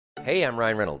Hey, I'm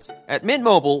Ryan Reynolds. At Mint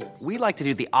Mobile, we like to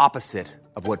do the opposite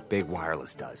of what Big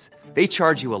Wireless does. They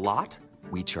charge you a lot,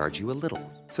 we charge you a little.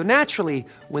 So naturally,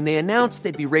 when they announced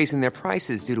they'd be raising their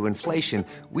prices due to inflation,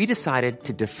 we decided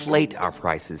to deflate our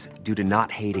prices due to not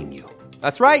hating you.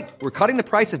 That's right. We're cutting the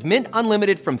price of Mint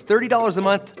Unlimited from $30 a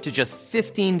month to just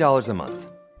 $15 a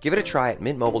month. Give it a try at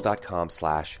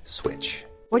mintmobile.com/switch.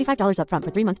 $45 up front for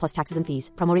 3 months plus taxes and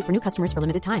fees. Promo rate for new customers for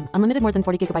limited time. Unlimited more than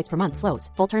 40 gigabytes per month. Slows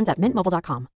full terms at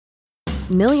mintmobile.com.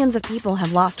 Millions of people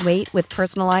have lost weight with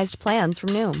personalized plans from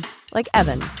Noom. Like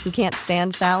Evan, who can't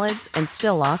stand salads and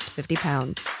still lost 50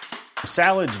 pounds.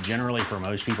 Salads generally for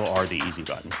most people are the easy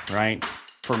button, right?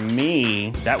 For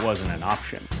me, that wasn't an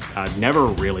option. I never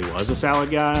really was a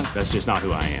salad guy. That's just not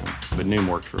who I am. But Noom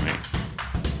worked for me.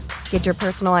 Get your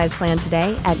personalized plan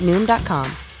today at Noom.com.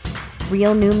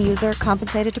 Real Noom user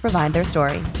compensated to provide their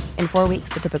story. In 4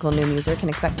 weeks, the typical Noom user can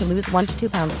expect to lose 1 to 2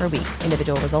 pounds per week.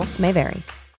 Individual results may vary.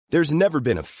 There's never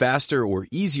been a faster or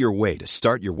easier way to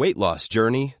start your weight loss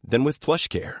journey than with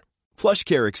PlushCare.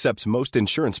 PlushCare accepts most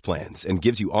insurance plans and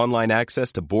gives you online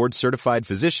access to board-certified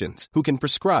physicians who can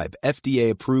prescribe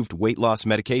FDA-approved weight loss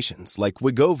medications like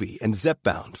Wegovy and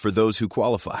Zepbound for those who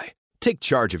qualify. Take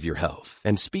charge of your health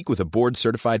and speak with a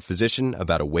board-certified physician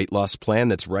about a weight loss plan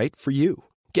that's right for you.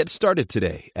 Get started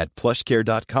today at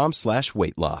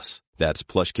plushcare.com/weight loss. That's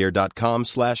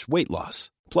plushcare.com/weight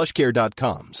loss.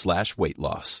 plushcare.com/weight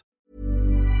loss.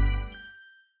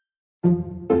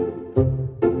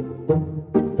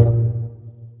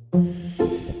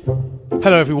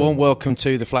 Hello everyone, welcome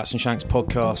to the Flats and Shanks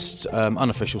podcast,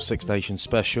 unofficial Six Nations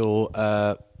special.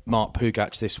 Mark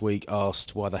Pugach this week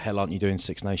asked, why the hell aren't you doing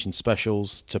Six Nations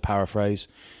specials, to paraphrase,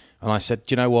 and I said,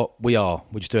 do you know what, we're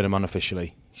just doing them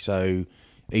unofficially, so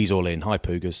he's all in. Hi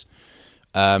Pugas.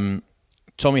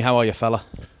 Tommy, how are you, fella?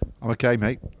 I'm okay,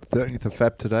 mate. 30th of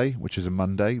Feb today, which is a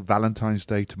Monday. Valentine's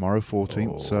Day tomorrow,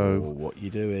 14th. So what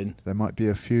you doing? There might be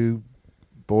a few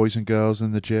boys and girls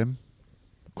in the gym.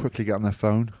 Quickly get on their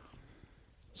phone,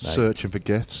 searching for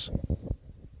gifts.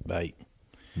 Mate,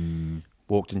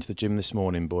 walked into the gym this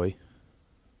morning, boy.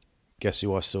 Guess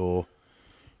who I saw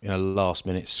in a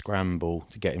last-minute scramble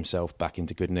to get himself back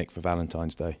into good nick for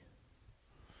Valentine's Day?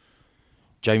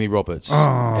 Jamie Roberts,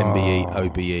 MBE,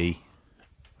 OBE.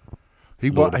 He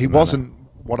wasn't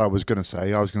what I was going to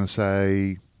say. I was going to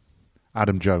say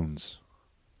Adam Jones.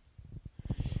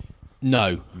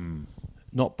 No,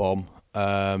 not Bomb.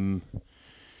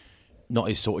 Not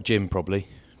his sort of gym, probably.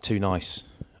 Too nice.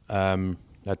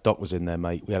 Doc was in there,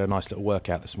 mate. We had a nice little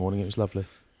workout this morning. It was lovely.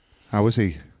 How was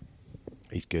he?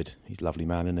 He's good. He's a lovely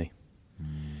man, isn't he?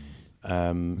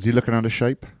 Is he looking out of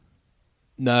shape?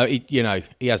 No, he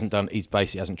hasn't done. He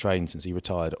basically hasn't trained since he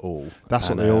retired at all. That's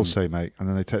what they all say, mate. And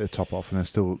then they take the top off and they're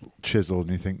still chiseled,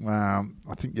 and you think, well,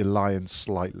 I think you're lying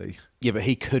slightly. Yeah, but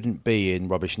he couldn't be in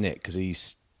rubbish nick because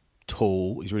he's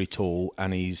tall. He's really tall,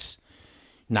 and he's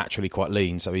naturally quite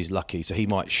lean, so he's lucky. So he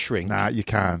might shrink. Nah, you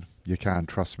can. You can,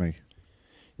 trust me.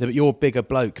 No, but you're a bigger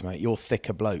bloke, mate. You're a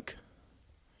thicker bloke.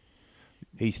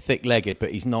 He's thick-legged,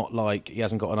 but he's not like... He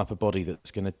hasn't got an upper body that's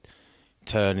going to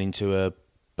turn into a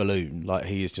balloon. Like,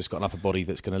 he has just got an upper body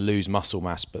that's going to lose muscle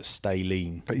mass but stay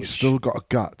lean. But he's still got a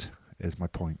gut, is my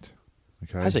point.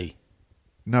 Okay. Has he?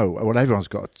 No. Well, everyone's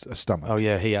got a stomach. Oh,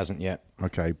 yeah, he hasn't yet.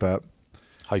 Okay, but...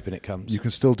 Hoping it comes. You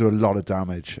can still do a lot of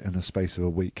damage in the space of a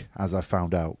week, as I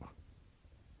found out.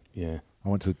 Yeah. I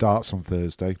went to the darts on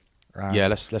Thursday. Yeah,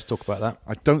 let's talk about that.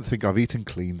 I don't think I've eaten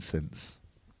clean since.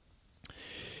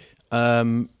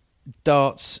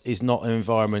 Darts is not an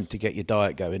environment to get your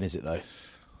diet going, is it, though?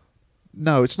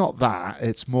 No, it's not that.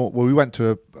 It's more... Well, we went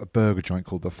to a burger joint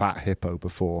called the Fat Hippo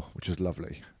before, which is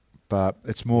lovely. But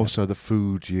it's more so the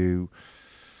food you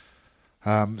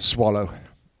swallow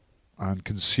and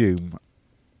consume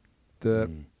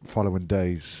the following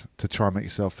days to try and make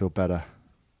yourself feel better.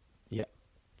 Yeah.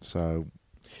 So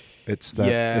it's the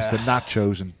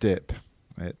nachos and dip.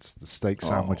 It's the steak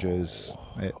sandwiches.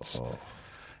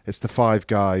 It's the Five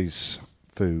Guys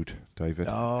food, David.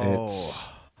 It's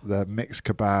the mixed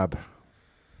kebab.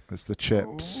 It's the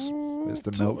chips. It's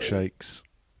the milkshakes.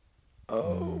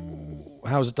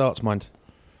 How's the darts mind?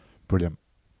 Brilliant.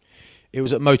 It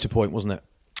was at Motorpoint, wasn't it?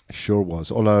 It sure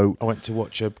was. Although I went to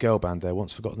watch a girl band there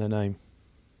once, forgotten their name.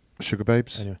 Sugar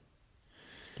Babes? Anyway.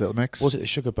 Little Mix? Was it the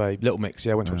Sugar Babe? Little Mix,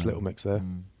 yeah, I went to watch Little Mix there.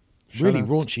 Really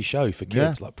raunchy show for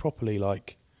kids, like properly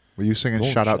like... Were you singing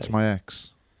Shout Out to My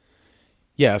Ex?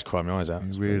 Yeah, I was crying my eyes out.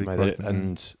 Really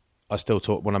and I still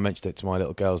talk, when I mentioned it to my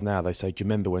little girls now, they say, do you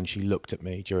remember when she looked at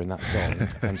me during that song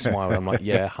and smiled? I'm like,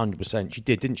 yeah, 100%. She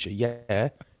did, didn't she?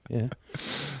 Yeah. Yeah.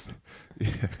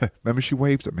 Remember she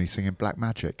waved at me singing Black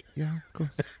Magic? Yeah, of course.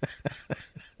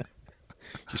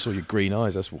 You saw your green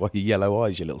eyes. That's why your yellow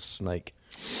eyes, you little snake.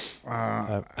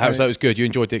 That was good. You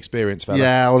enjoyed the experience, fella?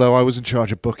 Yeah, although I was in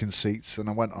charge of booking seats, and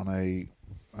I went on a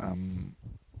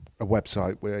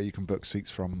website where you can book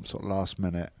seats from sort of last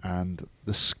minute, and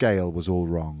the scale was all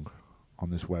wrong on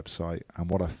this website. And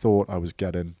what I thought I was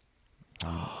getting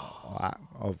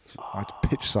of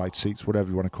pitch side seats, whatever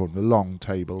you want to call them, the long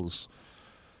tables,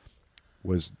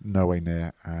 was nowhere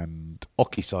near. And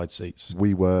Ocky side seats.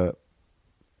 We were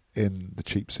in the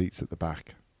cheap seats at the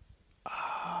back.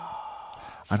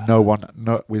 And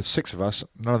with 6 of us,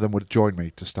 none of them would join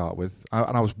me to start with.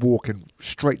 And I was walking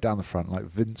straight down the front like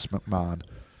Vince McMahon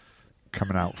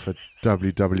coming out for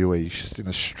WWE, just in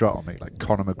a strut on me like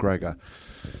Conor McGregor.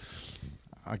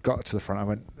 I got to the front. I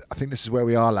went, I think this is where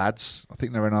we are, lads. I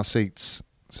think they're in our seats.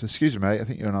 So, excuse me, mate, I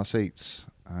think you're in our seats.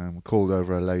 We called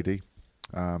over a lady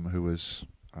who was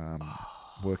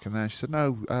working there. She said,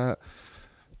 no,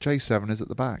 J7 is at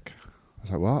the back. I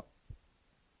was like, what?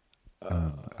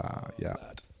 Yeah.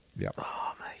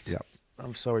 Oh, mate. Yeah.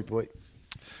 I'm sorry, boy.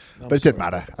 But it didn't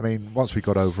matter. I mean, once we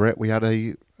got over it, we had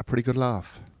a pretty good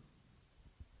laugh.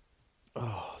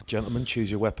 Oh, gentlemen,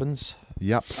 choose your weapons.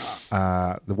 Yep.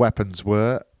 The weapons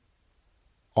were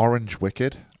Orange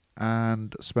Wicked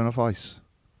and Smirnoff Ice.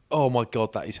 Oh my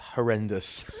God, that is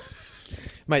horrendous,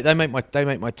 mate. They make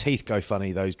my teeth go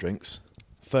funny. Those drinks,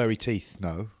 furry teeth.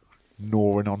 No,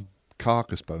 gnawing on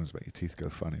carcass bones make your teeth go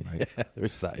funny, mate. Yeah, there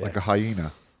is that. Yeah. Like a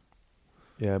hyena.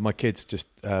 Yeah, my kids just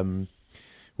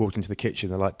walked into the kitchen.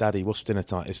 They're like, "Daddy, what's for dinner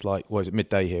tonight?" It's like, "What is it,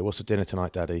 midday here? What's for dinner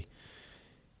tonight, Daddy?"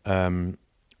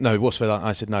 No, what's for lunch?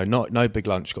 I said, no big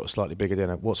lunch, got a slightly bigger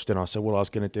dinner. What's for dinner? I said, well, I was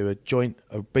going to do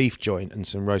a beef joint and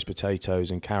some roast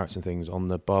potatoes and carrots and things on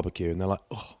the barbecue. And they're like,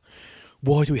 oh,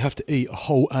 why do we have to eat a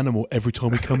whole animal every time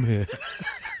we come here?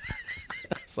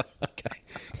 It's like, okay,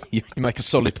 you make a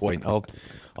solid point. I'll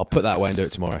put that away and do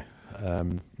it tomorrow.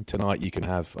 Tonight you can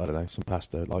have, I don't know, some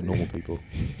pasta like normal people.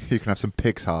 You can have some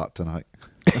pig's heart tonight.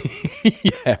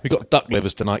 Yeah, we got duck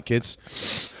livers tonight, kids.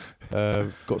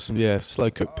 Got some slow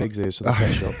cooked pig's ears from the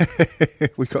pet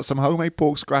shop. We've got some homemade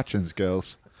pork scratchings,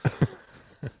 girls.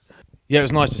 Yeah, it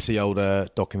was nice to see old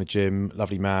Doc in the gym.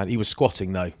 Lovely man. He was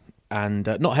squatting though, and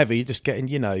not heavy, just getting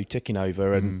ticking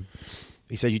over. And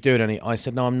he said, "You doing any?" I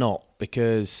said, "No, I'm not,"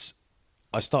 because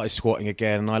I started squatting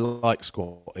again, and I like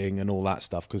squatting and all that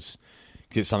stuff because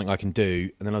it's something I can do.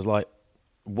 And then I was like,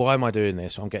 why am I doing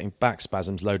this? I'm getting back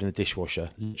spasms loading the dishwasher,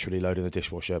 literally loading the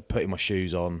dishwasher, putting my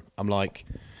shoes on. I'm like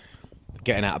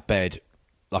getting out of bed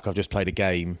like I've just played a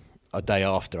game a day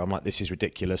after. I'm like, this is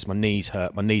ridiculous. My knees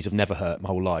hurt. My knees have never hurt my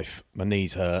whole life. My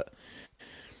knees hurt.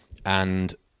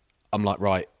 And I'm like,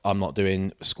 right, I'm not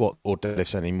doing squat or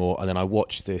deadlifts anymore. And then I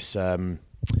watched this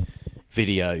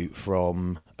video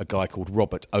from a guy called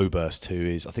Robert Oberst, who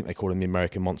is, I think they call him the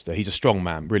American Monster. He's a strong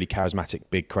man, really charismatic,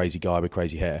 big, crazy guy with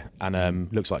crazy hair,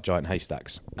 and looks like giant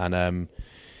haystacks. And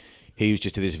he was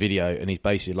just in this video, and he's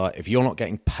basically like, if you're not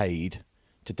getting paid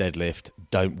to deadlift,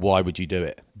 why would you do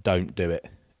it? Don't do it.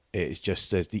 It's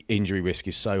just the injury risk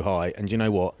is so high. And you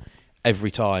know what?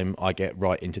 Every time I get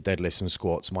right into deadlifts and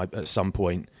squats, at some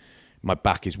point, my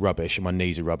back is rubbish and my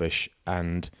knees are rubbish.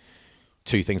 And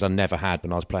two things I never had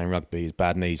when I was playing rugby is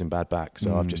bad knees and bad back.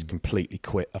 So I've just completely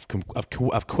quit. I've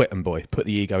quit them, boy. Put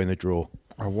the ego in the drawer.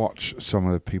 I watch some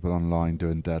of the people online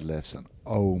doing deadlifts, and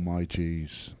oh my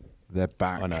geez, their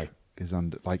back is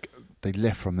under, like, they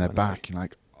lift from their back. You're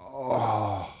like,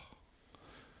 oh,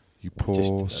 you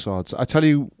poor sods. I tell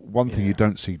you one thing you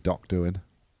don't see Doc doing: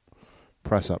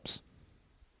 press-ups.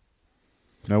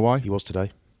 Know why? He was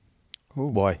today. Ooh.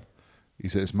 Why?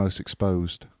 He's at his most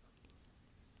exposed.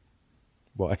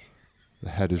 Why? The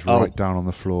head is right down on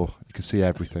the floor. You can see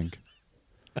everything.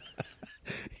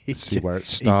 See where it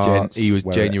starts. He was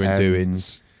genuine doing.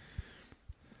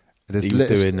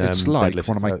 It's like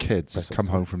one of my kids come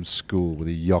home from school with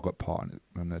a yogurt pot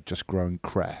and they're just growing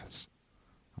cress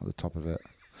at the top of it.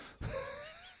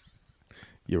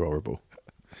 You're horrible.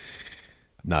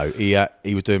 No, he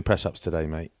was doing press ups today,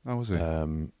 mate. Oh, was he?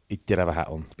 He did have a hat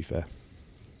on, to be fair.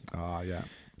 Ah, yeah.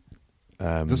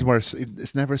 Doesn't wear.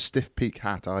 It's never a stiff peak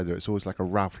hat either. It's always like a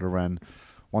Ralph Lauren,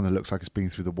 one that looks like it's been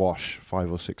through the wash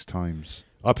 5 or 6 times.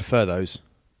 I prefer those.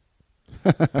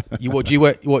 You wear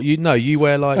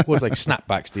like what, like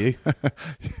snapbacks? Do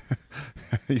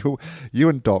you? You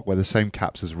and Doc wear the same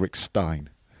caps as Rick Stein.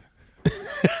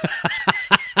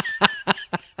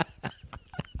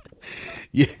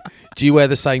 Do you wear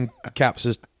the same caps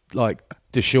as like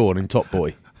Deshaun in Top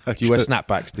Boy? Do you wear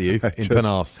snapbacks? Do you in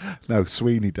Penarth? No,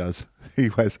 Sweeney does. He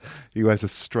wears a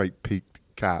straight peaked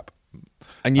cap.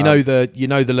 And the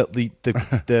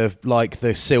like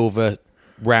the silver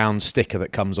round sticker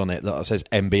that comes on it that says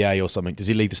NBA or something? Does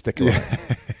he leave the sticker on it?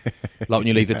 Like when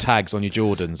you leave the tags on your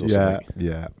Jordans or something?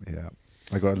 Yeah.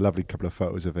 I got a lovely couple of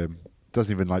photos of him.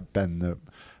 Doesn't even like bend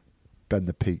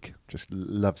the peak. Just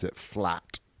loves it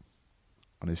flat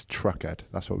on his truckhead.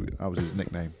 That was his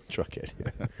nickname. Truckhead.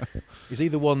 Yeah. Is he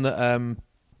the one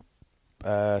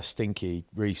that Stinky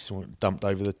Reese dumped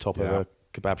over the top of a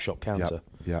kebab shop counter?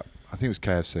 Yeah. I think it was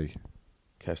KFC.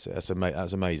 That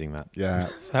was amazing. That. Yeah.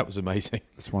 That was amazing.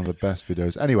 It's one of the best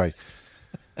videos. Anyway,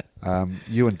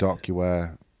 you and Doc, you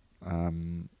wear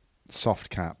soft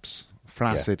caps,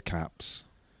 flaccid caps.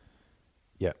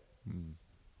 Yeah.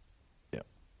 Yeah.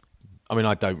 I mean,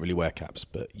 I don't really wear caps,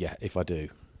 but yeah, if I do.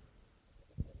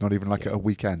 Not even like a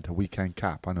weekend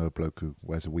cap. I know a bloke who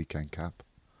wears a weekend cap.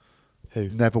 Who?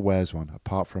 Never wears one,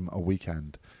 apart from a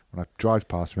weekend. When I drive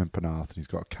past him in Penarth and he's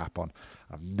got a cap on,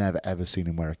 I've never ever seen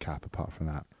him wear a cap apart from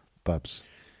that. Bubs.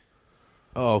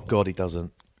 Oh, God, he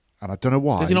doesn't. And I don't know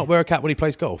why. Does he not wear a cap when he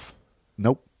plays golf?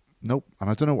 Nope. And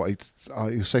I don't know what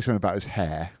he'll say something about his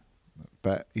hair,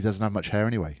 but he doesn't have much hair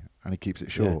anyway, and he keeps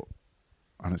it short,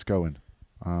 and it's going.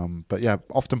 But yeah,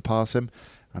 often pass him,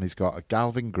 and he's got a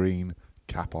Galvin Green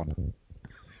cap on.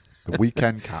 The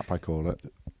weekend cap, I call it.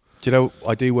 Do you know,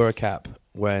 I do wear a cap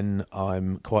when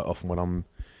I'm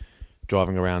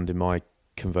driving around in my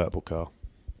convertible car.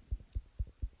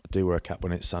 I do wear a cap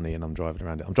when it's sunny and I'm driving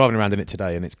around it. I'm driving around in it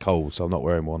today and it's cold, so I'm not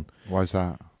wearing one. Why is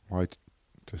that? Why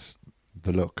just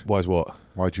the look? Why is what?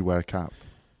 Why do you wear a cap?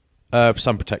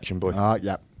 Sun protection, boy.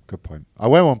 Yeah, good point. I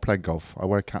wear one playing golf. I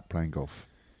wear a cap playing golf.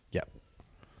 Yeah.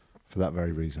 For that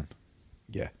very reason.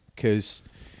 Yeah, because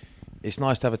it's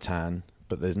nice to have a tan,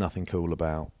 but there's nothing cool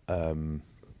about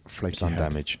flaky sun head.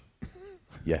 damage.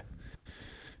 Yeah.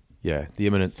 Yeah, the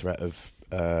imminent threat of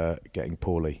getting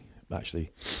poorly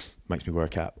actually makes me wear a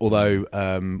cap.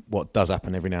 Although what does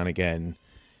happen every now and again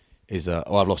is I've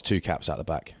lost 2 caps out the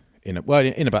back. In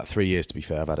about 3 years, to be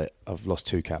fair, I've lost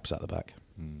 2 caps out the back.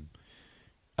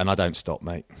 And I don't stop,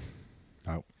 mate.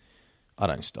 No. I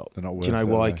don't stop. They're not worth Do you know it,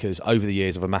 why? are they? Because over the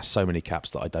years I've amassed so many caps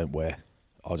that I don't wear.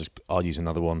 I'll use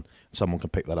another one. Someone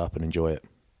can pick that up and enjoy it.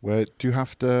 Where do you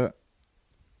have to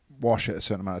wash it a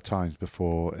certain amount of times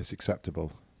before it's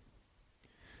acceptable?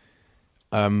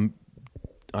 I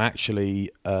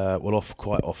actually will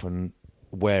quite often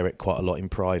wear it quite a lot in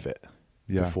private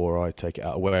before I take it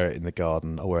out. I wear it in the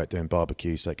garden. I wear it doing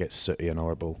barbecue, so it gets sooty and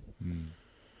horrible.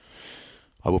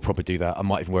 I will probably do that. I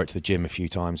might even wear it to the gym a few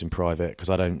times in private because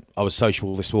I was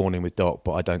sociable this morning with Doc,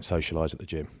 but I don't socialise at the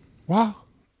gym. What?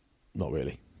 Not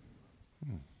really.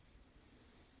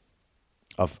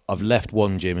 I've left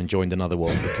one gym and joined another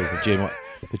one because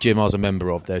the gym I was a member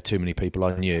of, there are too many people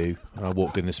I knew, and I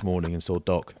walked in this morning and saw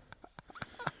Doc.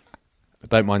 I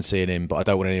don't mind seeing him, but I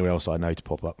don't want anyone else I know to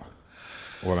pop up,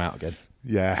 or I'm out again.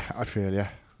 Yeah, I feel you.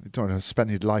 You don't want to spend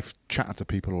your life chatting to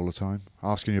people all the time,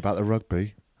 asking you about the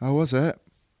rugby. How was it?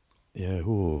 Yeah,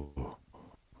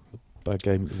 bad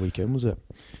game at the weekend, was it?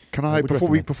 Can I before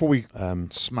we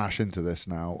smash into this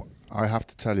now? I have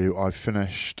to tell you, I've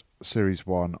finished Series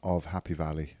 1 of Happy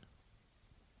Valley.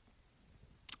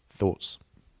 Thoughts?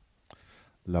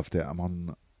 Loved it.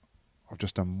 I've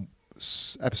just done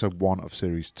episode 1 of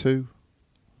Series 2,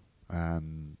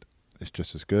 and it's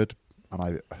just as good. And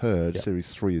I heard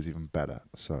Series 3 is even better.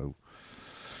 So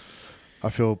I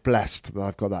feel blessed that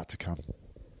I've got that to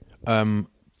come.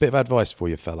 Bit of advice for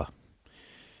you, fella.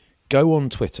 Go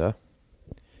on Twitter,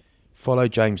 follow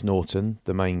James Norton,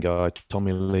 the main guy,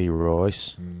 Tommy Lee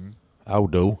Royce,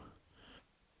 Aldo,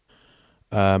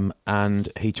 and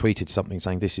he tweeted something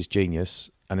saying this is genius,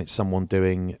 and it's someone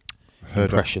doing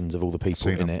impressions of all the people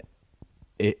in it.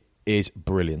 It is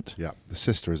brilliant. Yeah, the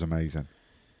sister is amazing.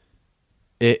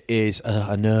 It is,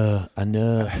 I know.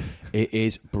 It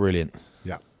is brilliant.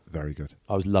 Yeah, very good.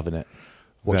 I was loving it.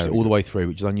 Watched it all the way through,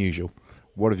 which is unusual.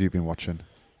 What have you been watching?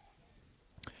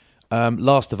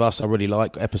 Last of Us, I really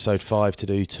like. Episode 5 to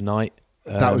do tonight.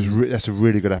 That's a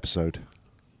really good episode.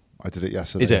 I did it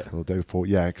yesterday. Is it? Or the day before.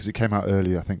 Yeah, because it came out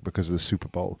early, I think, because of the Super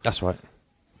Bowl. That's right.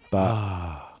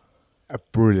 But a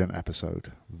brilliant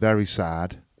episode. Very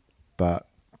sad, but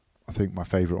I think my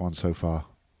favourite one so far.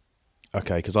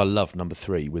 Okay, because I loved number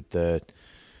 3 with the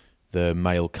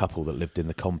male couple that lived in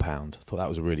the compound. I thought that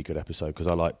was a really good episode because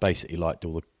I liked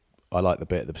the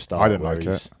bit at the start. I didn't like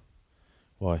it.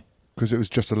 Why? Because it was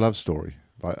just a love story.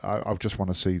 Like I just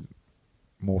want to see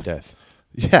more death.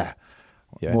 Yeah,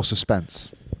 more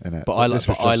suspense in it. But I liked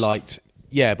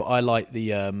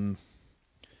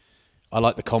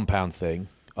the compound thing.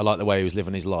 I liked the way he was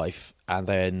living his life, and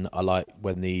then I liked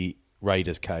when the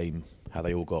Raiders came, how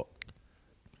they all got.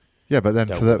 Yeah, but then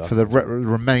for the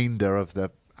remainder of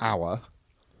the hour,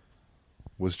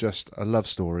 was just a love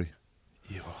story.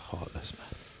 You are heartless, man.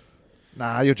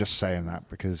 Nah, you're just saying that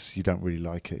because you don't really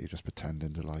like it. You're just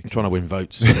pretending to like it. I'm trying to win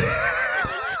votes.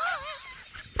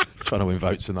 Trying to win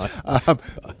votes tonight.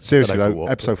 Seriously though,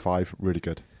 episode 5, really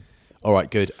good. All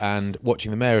right, good. And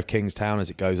watching The Mayor of Kingstown as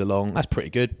it goes along, that's pretty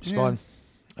good. It's fine.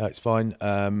 It's fine.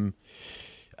 And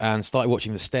started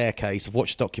watching The Staircase. I've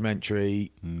watched a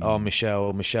documentary on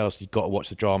Michelle. Michelle's, you've got to watch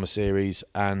the drama series.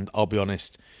 And I'll be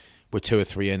honest, we're 2 or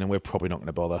 3 in and we're probably not going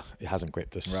to bother. It hasn't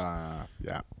gripped us.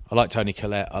 Yeah. I like Toni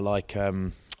Collette. I like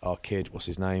our kid. What's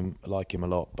his name? I like him a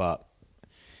lot, but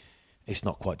it's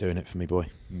not quite doing it for me, boy.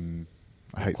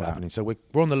 I hate that. Happening. So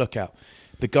we're on the lookout.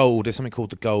 The Gold, there's something called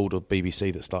The Gold on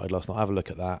BBC that started last night. Have a look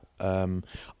at that.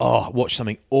 Watch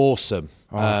something awesome.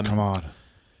 Come on.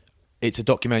 It's a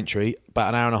documentary, about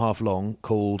an hour and a half long,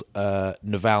 called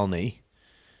Navalny.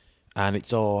 And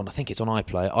it's on, I think it's on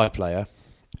iPlayer.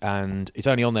 And it's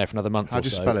only on there for another month or so. How do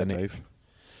you spell it, Dave?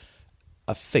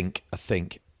 I think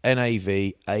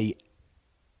Navalny.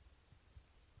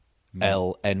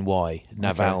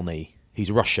 Navalny.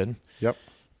 He's Russian. Yep.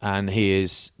 And he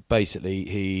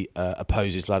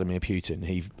opposes Vladimir Putin.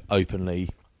 He openly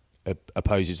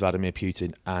opposes Vladimir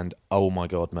Putin. And oh my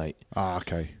God, mate.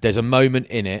 Okay. There's a moment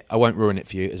in it, I won't ruin it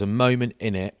for you. There's a moment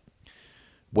in it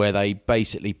where they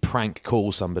basically prank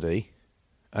call somebody.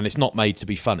 And it's not made to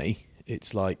be funny.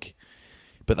 It's like,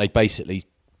 but they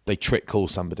trick call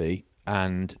somebody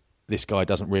and this guy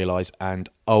doesn't realise. And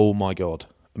oh my God.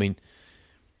 I mean,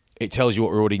 it tells you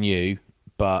what we already knew,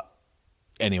 but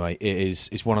anyway,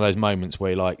 it's one of those moments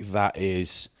where you're like, that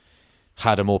is,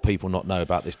 how do more people not know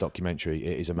about this documentary?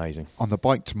 It is amazing. On the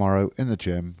bike tomorrow, in the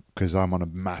gym, because I'm on a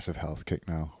massive health kick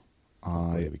now.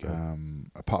 There we go.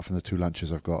 Apart from the 2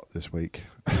 lunches I've got this week.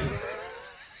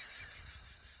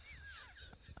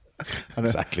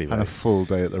 Exactly, and a full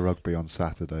day at the rugby on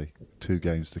Saturday. 2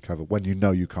 games to cover. When you know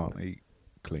you can't eat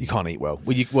clean. You can't eat well.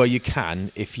 Well, you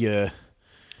can if you're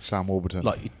Sam Warburton.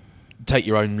 Like, you take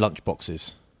your own lunch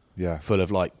boxes. Yeah. Full of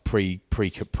like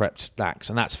pre-prepped snacks,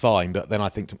 and that's fine. But then I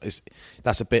think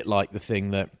that's a bit like the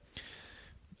thing that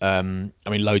I mean,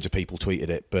 loads of people tweeted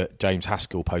it, but James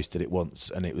Haskell posted it once,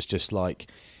 and it was just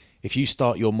like, if you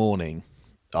start your morning,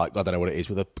 like, I don't know what it is,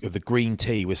 with a green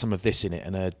tea with some of this in it,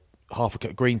 and a half a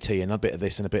cup of green tea and a bit of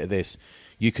this and a bit of this,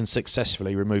 you can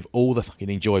successfully remove all the fucking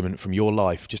enjoyment from your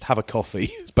life. Just have a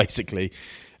coffee, basically.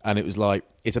 And it was like,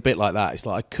 it's a bit like that. It's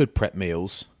like, I could prep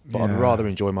meals, but I'd rather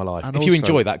enjoy my life. And if you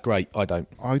enjoy that, great. I don't.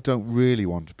 I don't really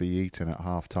want to be eating at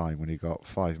half time when you got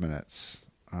 5 minutes.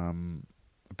 A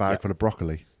bag full of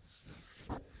broccoli.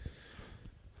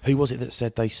 Who was it that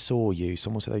said they saw you?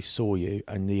 Someone said they saw you,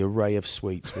 and the array of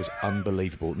sweets was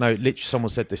unbelievable. No, literally, someone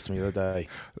said this to me the other day.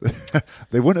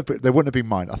 They wouldn't have been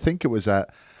mine. I think it was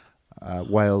at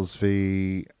Wales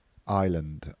v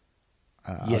Ireland.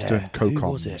 I was doing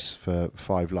co-coms for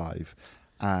 5 Live,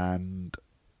 and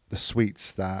the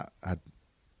sweets that had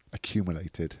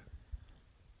accumulated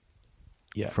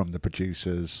from the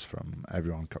producers, from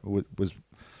everyone, was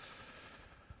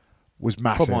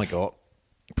massive.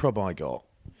 Problem I got.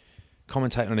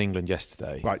 Commentating on England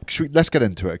yesterday. Right, let's get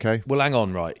into it, okay? Well, hang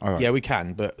on, right? All right. Yeah, we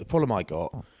can. But the problem I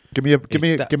got. Give me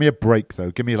a break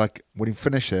though. Give me like when you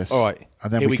finish this. All right,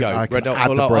 and then here we go. I can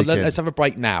add the break in. Let's have a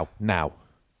break now.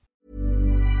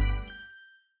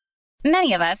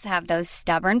 Many of us have those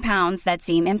stubborn pounds that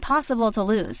seem impossible to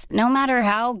lose, no matter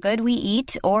how good we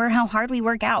eat or how hard we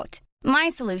work out. My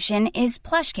solution is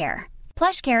PlushCare.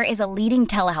 PlushCare is a leading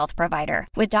telehealth provider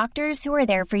with doctors who are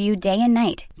there for you day and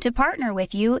night to partner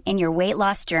with you in your weight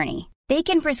loss journey. They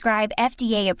can prescribe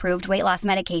FDA-approved weight loss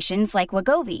medications like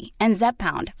Wegovy and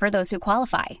Zepbound for those who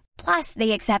qualify. Plus,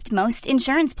 they accept most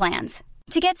insurance plans.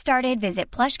 To get started, visit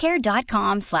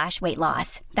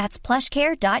plushcare.com/weightloss. That's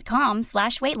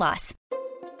plushcare.com/weightloss.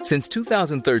 Since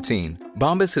 2013,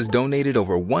 Bombas has donated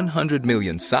over 100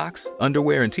 million socks,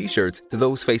 underwear, and T-shirts to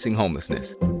those facing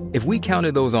homelessness. If we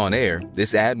counted those on air,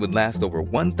 this ad would last over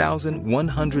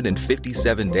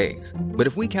 1,157 days. But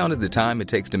if we counted the time it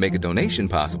takes to make a donation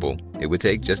possible, it would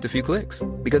take just a few clicks.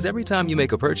 Because every time you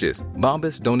make a purchase,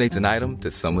 Bombas donates an item to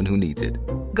someone who needs it.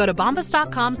 Go to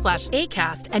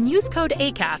bombas.com/ACAST and use code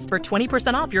ACAST for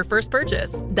 20% off your first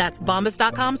purchase. That's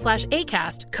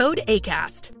bombas.com/ACAST, code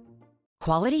ACAST.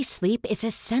 Quality sleep is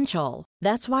essential.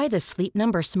 That's why the Sleep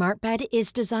Number Smart Bed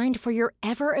is designed for your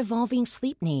ever-evolving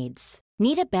sleep needs.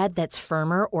 Need a bed that's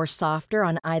firmer or softer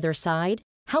on either side?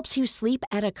 Helps you sleep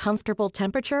at a comfortable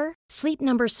temperature? Sleep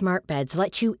Number Smart Beds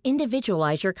let you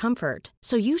individualize your comfort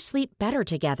so you sleep better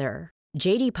together.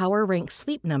 JD Power ranks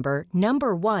Sleep Number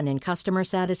number 1 in customer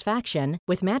satisfaction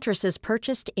with mattresses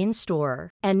purchased in-store.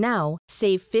 And now,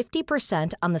 save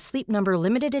 50% on the Sleep Number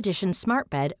Limited Edition Smart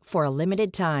Bed for a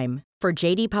limited time. For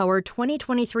JD Power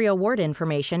 2023 award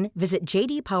information, visit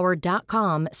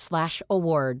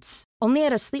jdpower.com/awards. Only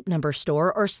at a Sleep Number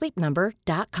store or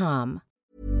sleepnumber.com.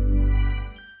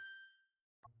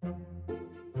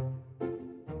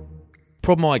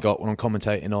 Problem I got when I'm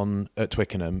commentating on at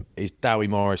Twickenham is Dowie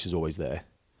Morris is always there,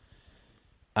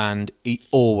 and he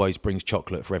always brings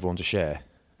chocolate for everyone to share.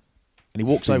 And he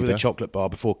walks over the chocolate bar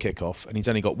before kick-off, and he's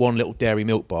only got one little dairy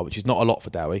milk bar, which is not a lot for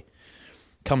Dowie.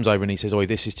 Comes over and he says, "Oh,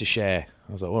 this is to share."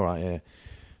 I was like, "All right, yeah."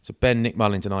 So Ben, Nick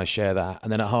Mullins, and I share that,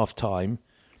 and then at half time,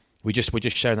 we're just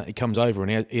sharing that. He comes over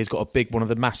and he's got a big one of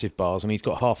the massive bars, and he's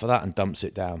got half of that and dumps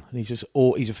it down. And he's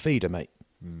a feeder, mate.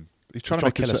 He's trying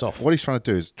to kill us off. What he's trying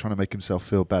to do is trying to make himself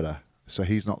feel better, so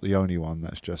he's not the only one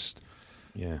that's just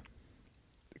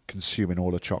consuming all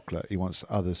the chocolate. He wants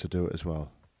others to do it as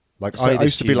well. Like I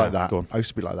used to be like that. I used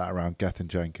to be like that around Gethin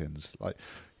Jenkins. Like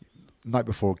night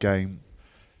before a game,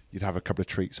 you'd have a couple of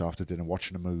treats after dinner,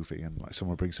 watching a movie, and like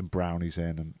someone would bring some brownies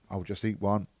in, and I would just eat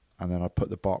one, and then I'd put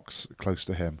the box close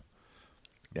to him,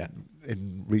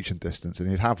 in reaching distance, and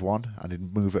he'd have one, and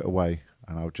he'd move it away,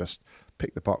 and I would just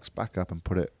pick the box back up and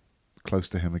put it close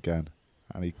to him again,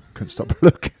 and he couldn't stop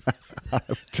looking. I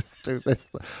would just do this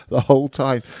the whole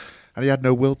time, and he had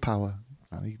no willpower,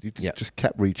 and he just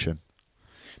kept reaching.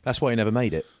 That's why he never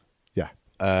made it. Yeah.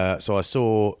 So I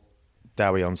saw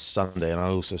Dowie on Sunday, and I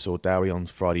also saw Dowie on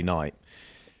Friday night.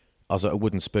 I was at a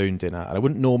Wooden Spoon dinner, and I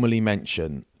wouldn't normally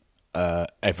mention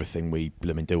everything we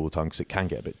blooming do all the time because it can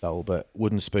get a bit dull, but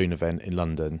Wooden Spoon event in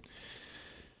London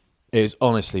is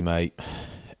honestly, mate,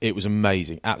 it was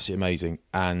amazing, absolutely amazing.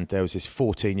 And there was this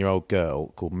 14-year-old girl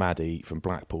called Maddie from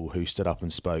Blackpool who stood up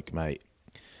and spoke, mate,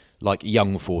 like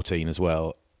young 14 as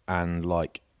well, and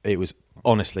like it was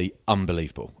honestly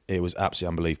unbelievable. It was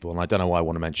absolutely unbelievable, and I don't know why I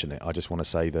want to mention it. I just want to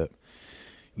say that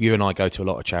you and I go to a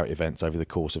lot of charity events over the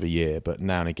course of a year, but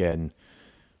now and again,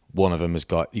 one of them you've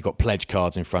got pledge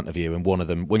cards in front of you, and one of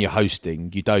them, when you're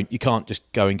hosting, you can't just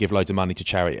go and give loads of money to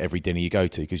charity every dinner you go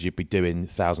to, because you'd be doing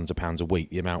thousands of pounds a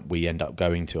week, the amount we end up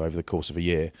going to over the course of a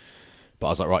year. But I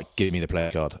was like, right, give me the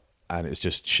pledge card, and it was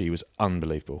just, she was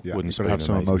unbelievable. Yeah, you've got to have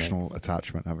some emotional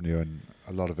attachment, haven't you? And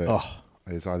a lot of it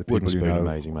is either people Wooden Spoon, you know,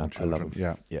 amazing, man. I love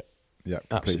them. Yeah,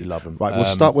 absolutely love them. Right, we'll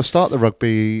start the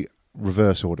rugby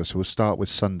reverse order. So we'll start with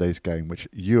Sunday's game, which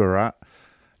you were at.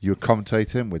 You were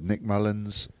commentating with Nick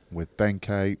Mullins, with Ben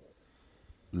Kay.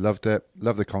 Loved it.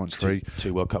 Loved the commentary.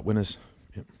 Two World Cup winners.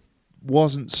 Yep.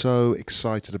 Wasn't so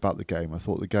excited about the game. I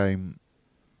thought the game,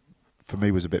 for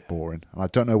me, was a bit boring. And I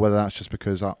don't know whether that's just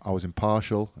because I was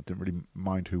impartial. I didn't really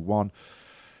mind who won.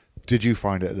 Did you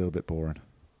find it a little bit boring?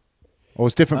 Or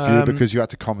was it different for you because you had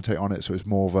to commentate on it, so it was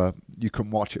more of a, you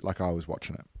couldn't watch it like I was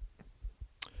watching it?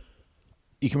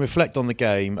 You can reflect on the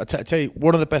game. I tell you,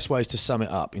 one of the best ways to sum it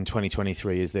up in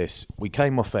 2023 is this. We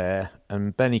came off air,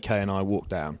 and Benny Kay and I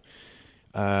walked on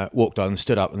and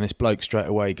stood up, and this bloke straight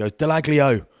away goes,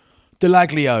 Delaglio.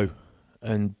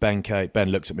 And Ben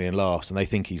looks at me and laughs, and they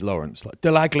think he's Lawrence. Like,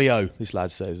 Delaglio, this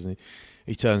lad says. And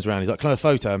he turns around, he's like, can I have a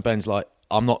photo? And Ben's like,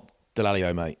 I'm not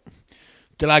Delaglio, mate.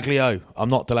 Delaglio, I'm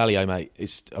not Delaglio,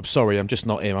 mate. I'm sorry, I'm just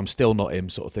not him. I'm still not him,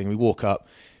 sort of thing. We walk up.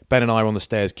 Ben and I are on the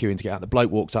stairs queuing to get out. The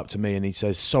bloke walks up to me and he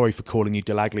says, sorry for calling you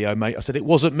Delaglio, mate. I said, it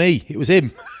wasn't me. It was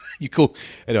him.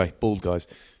 Anyway, bald guys.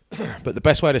 But the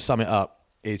best way to sum it up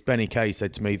is Benny Kay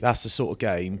said to me, that's the sort of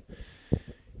game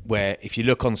where if you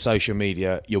look on social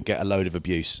media, you'll get a load of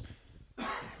abuse.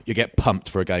 You get pumped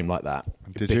for a game like that.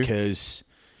 Because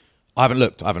I haven't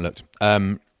looked.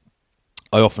 I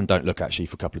often don't look, actually,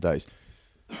 for a couple of days.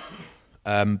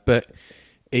 And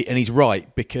he's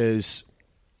right, because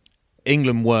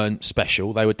England weren't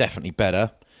special. They were definitely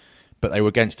better, but they were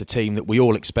against a team that we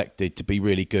all expected to be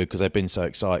really good because they've been so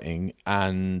exciting.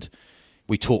 And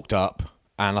we talked up,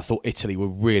 and I thought Italy were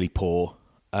really poor.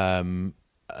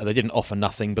 They didn't offer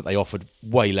nothing, but they offered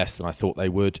way less than I thought they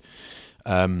would.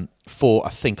 I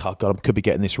could be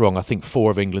getting this wrong. I think 4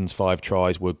 of England's 5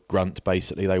 tries were grunt,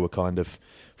 basically. They were kind of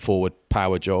forward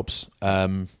power jobs.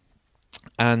 And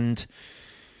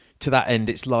to that end,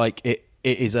 it's like it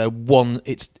is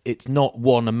it's not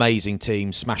one amazing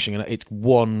team smashing it. It's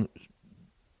one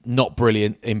not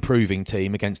brilliant improving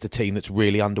team against a team that's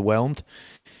really underwhelmed.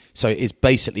 So it's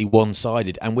basically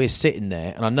one-sided, and we're sitting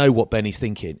there, and I know what Benny's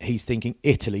thinking. He's thinking,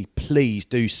 Italy, please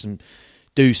do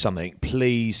something.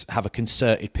 Please have a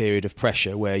concerted period of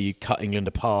pressure where you cut England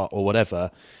apart or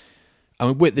whatever.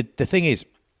 I mean, the thing is,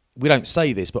 we don't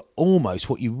say this, but almost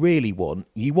what you really want,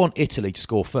 you want Italy to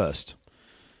score first.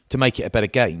 to make it a better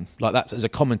game. Like that, as a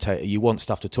commentator, you want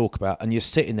stuff to talk about, and you're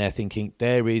sitting there thinking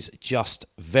there is just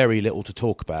very little to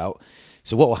talk about.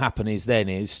 So what will happen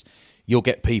is you'll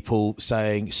get people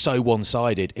saying so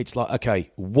one-sided. It's like,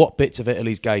 okay, what bits of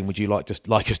Italy's game would you like us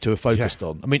to have focused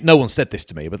on? I mean, no one said this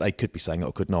to me, but they could be saying it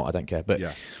or could not. I don't care. But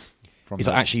it's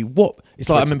like actually what it's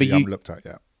like. I remember you looked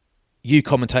at you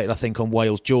commentated, I think, on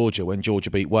Wales-Georgia when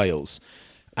Georgia beat Wales,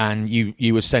 and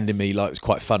you were sending me, like, it was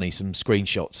quite funny, some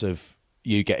screenshots of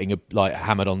you getting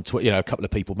hammered on Twitter. A couple of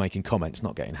people making comments,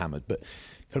 not getting hammered, but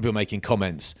a couple of people making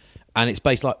comments, and it's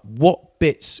based like, what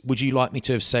bits would you like me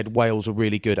to have said Wales are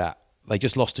really good at? They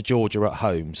just lost to Georgia at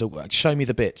home, so show me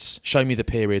the bits, show me the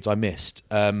periods I missed.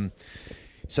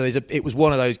 So it was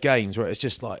one of those games where it's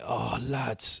just like, oh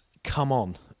lads, come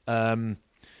on.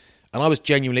 And I was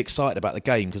genuinely excited about the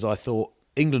game because I thought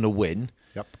England will win,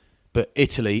 but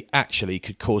Italy actually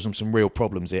could cause them some real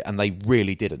problems here, and they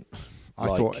really didn't. I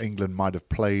thought England might have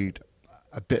played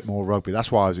a bit more rugby. That's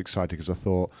why I was excited, because I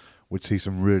thought we'd see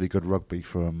some really good rugby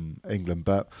from England.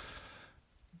 But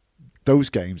those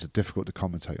games are difficult to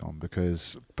commentate on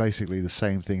because basically the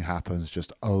same thing happens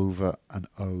just over and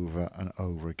over and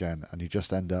over again, and you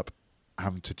just end up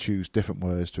having to choose different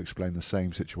words to explain the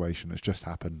same situation that's just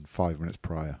happened 5 minutes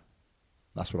prior.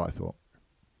 That's what I thought.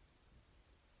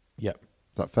 Yep.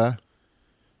 Is that fair?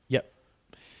 Yep.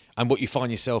 And what you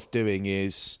find yourself doing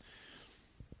is,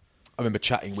 I remember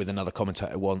chatting with another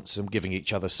commentator once and giving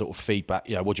each other sort of feedback.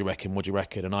 What do you reckon? What do you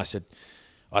reckon? And I said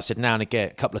now and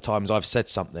again, a couple of times I've said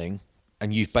something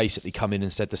and you've basically come in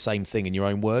and said the same thing in your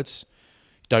own words.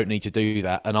 Don't need to do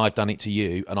that. And I've done it to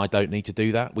you, and I don't need to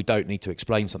do that. We don't need to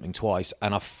explain something twice.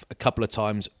 And a couple of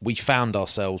times we found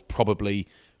ourselves probably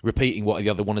repeating what the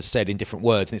other one has said in different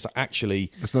words, and it's like,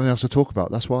 actually, there's nothing else to talk about.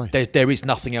 That's why there is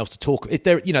nothing else to talk.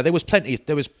 There was plenty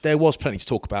to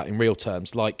talk about in real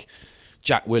terms. Like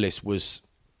Jack Willis was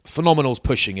phenomenal,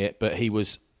 pushing it, but he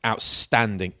was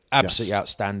outstanding, absolutely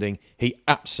outstanding. He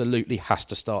absolutely has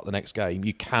to start the next game.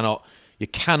 You cannot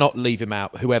leave him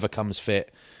out. Whoever comes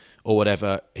fit or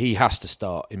whatever, he has to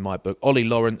start in my book. Ollie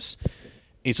Lawrence,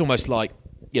 it's almost like,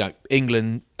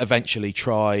 England eventually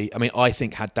try. I mean, I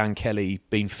think had Dan Kelly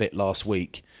been fit last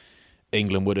week,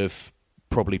 England would have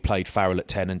probably played Farrell at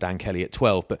 10 and Dan Kelly at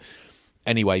 12. But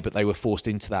anyway, they were forced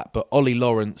into that. But Ollie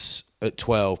Lawrence at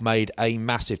 12 made a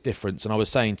massive difference. And I was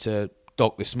saying to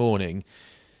Doc this morning,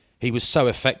 he was so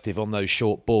effective on those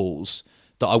short balls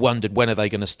that I wondered, when are they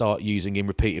going to start using him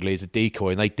repeatedly as a decoy?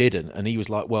 And they didn't. And he was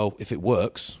like, well, if it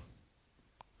works,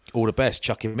 all the best,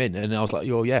 chuck him in. And I was like,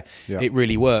 oh yeah. It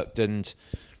really worked. And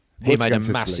he made a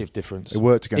massive difference. It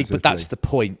worked against Italy. But that's the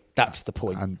point. That's the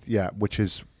point. And which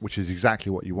is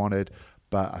exactly what you wanted.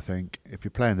 But I think if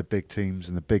you're playing the big teams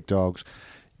and the big dogs,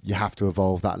 you have to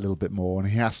evolve that a little bit more. And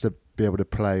he has to be able to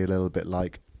play a little bit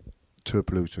like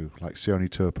Tuipulotu, like Sione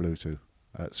Tuipulotu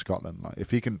at Scotland. Like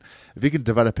if he can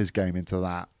develop his game into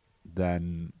that,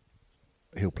 then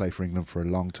he'll play for England for a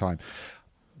long time.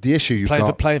 The issue you've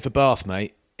got... Playing for Bath,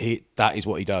 mate, that is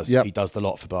what he does. Yep. He does the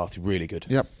lot for Bath. Really good.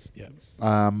 Yep. Yeah.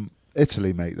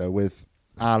 Italy, mate, though, with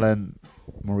Allen,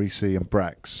 Morisi and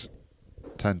Brex,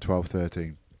 10, 12,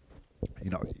 13,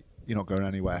 you're not going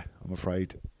anywhere, I'm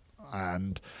afraid.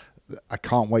 And I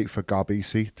can't wait for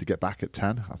Garbisi to get back at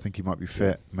 10. I think he might be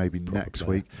fit maybe next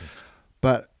week. Yeah.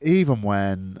 But even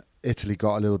when Italy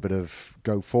got a little bit of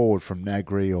go forward from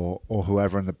Negri or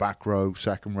whoever in the back row,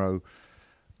 second row,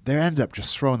 they ended up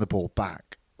just throwing the ball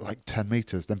back like 10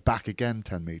 metres, then back again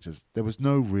 10 metres. There was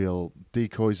no real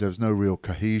decoys. There was no real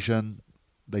cohesion.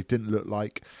 They didn't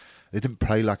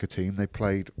play like a team. They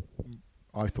played,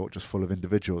 I thought, just full of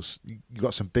individuals. You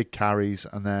got some big carries,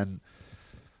 and then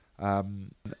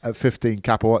at 15,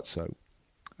 Capozzo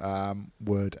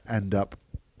would end up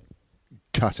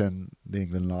cutting the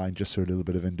England line just through a little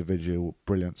bit of individual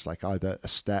brilliance, like either a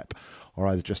step or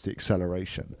either just the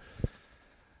acceleration.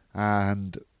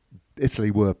 And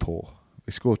Italy were poor.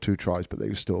 They scored 2 tries, but they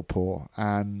were still poor.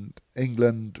 And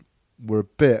England were a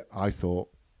bit, I thought,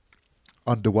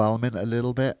 underwhelming a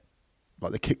little bit.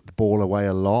 Like they kicked the ball away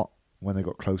a lot when they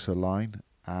got closer to the line.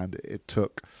 And it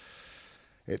took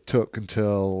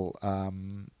until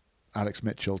Alex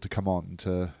Mitchell to come on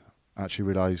to actually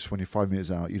realise when you're 5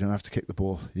 minutes out, you don't have to kick the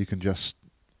ball. You can just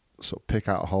sort of pick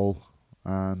out a hole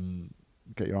and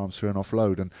get your arms through and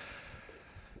offload. And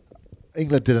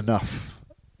England did enough.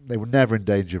 They were never in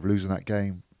danger of losing that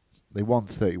game. They won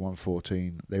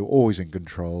 31-14. They were always in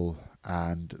control,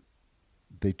 and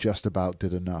they just about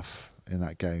did enough in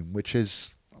that game, which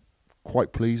is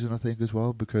quite pleasing, I think, as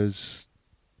well, because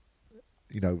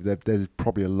there's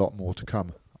probably a lot more to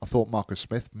come. I thought Marcus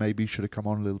Smith maybe should have come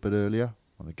on a little bit earlier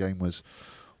when the game was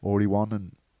already won,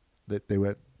 and they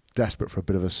were desperate for a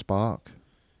bit of a spark.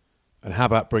 And how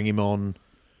about bring him on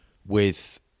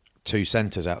with 2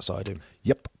 centres outside him?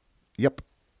 Yep.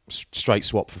 Straight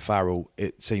swap for Farrell.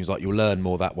 It seems like you'll learn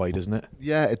more that way, doesn't it?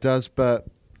 Yeah, it does. But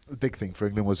the big thing for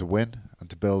England was a win and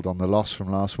to build on the loss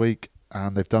from last week.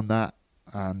 And they've done that.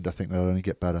 And I think they'll only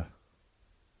get better.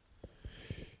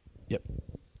 Yep.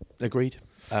 Agreed.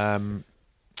 And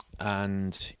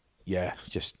yeah,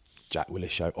 just Jack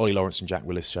Willis show. Ollie Lawrence and Jack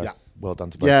Willis show. Yeah. Well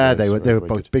done to both. Yeah, they were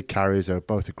both good. Big carriers. They were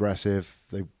both aggressive.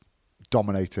 They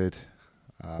dominated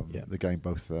the game,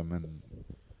 both of them. And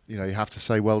you have to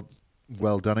say, well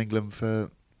done England for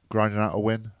grinding out a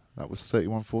win. That was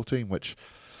 31-14, which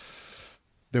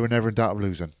they were never in doubt of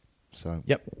losing. So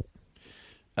yep.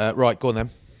 Right, go on then.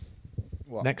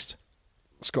 What? Next,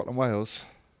 Scotland Wales.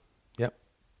 Yep.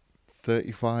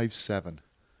 35-7.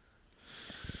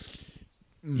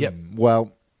 Yep.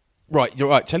 Well, right. You're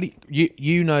right. Tell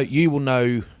you will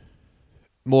know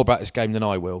more about this game than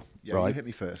I will. Yeah, right. You hit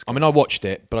me first. I mean, I watched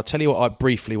it, but I'll tell you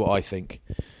what I think.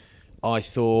 I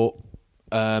thought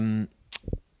Wyn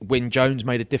Jones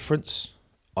made a difference.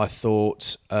 I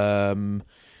thought Chris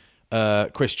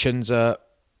Chinza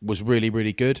was really,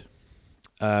 really good.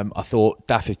 I thought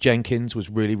Dafydd Jenkins was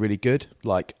really, really good.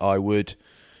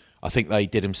 I think they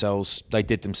did themselves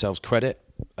credit.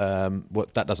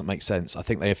 That doesn't make sense. I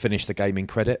think they have finished the game in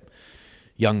credit.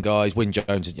 Young guys, Wyn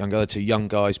Jones is younger, 2 young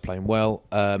guys playing well.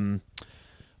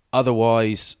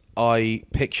 Otherwise, I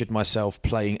pictured myself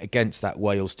playing against that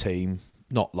Wales team,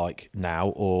 not like now,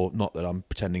 or not that I'm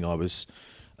pretending I was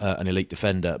an elite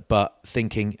defender, but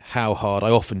thinking how hard. I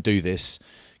often do this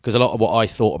because a lot of what I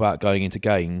thought about going into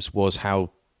games was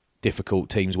how difficult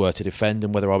teams were to defend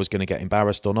and whether I was going to get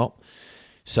embarrassed or not.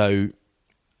 So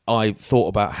I thought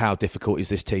about how difficult is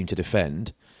this team to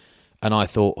defend, and I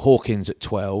thought Hawkins at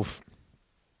 12,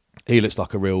 he looks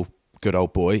like a real good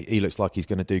old boy. He looks like he's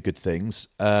going to do good things.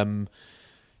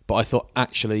 But I thought,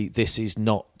 actually, this is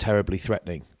not terribly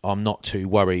threatening. I'm not too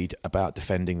worried about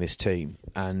defending this team.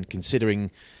 And considering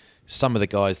some of the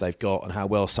guys they've got and how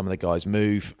well some of the guys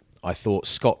move, I thought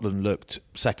Scotland looked,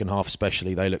 second half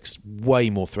especially, they looked way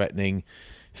more threatening.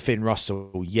 Finn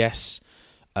Russell, yes.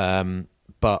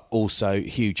 But also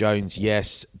Hugh Jones,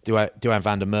 yes. Duhan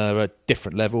van der Merwe,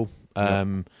 different level.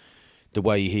 The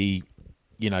way he,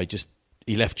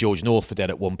 he left George North for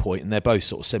dead at one point, and they're both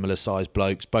sort of similar sized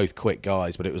blokes, both quick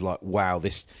guys, but it was like, wow,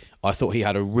 I thought he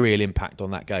had a real impact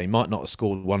on that game. Might not have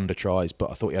scored wonder tries,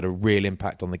 but I thought he had a real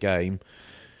impact on the game.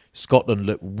 Scotland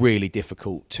looked really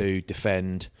difficult to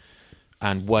defend,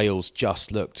 and Wales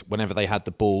just looked, whenever they had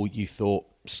the ball, you thought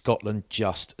Scotland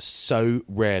just so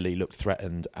rarely looked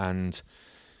threatened, and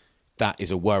that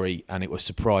is a worry, and it would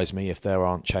surprise me if there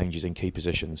aren't changes in key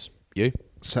positions. You?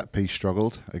 Set piece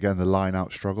struggled. Again, the line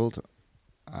out struggled.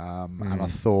 And I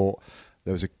thought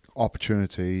there was an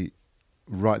opportunity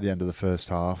right at the end of the first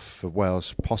half for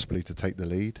Wales possibly to take the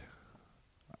lead.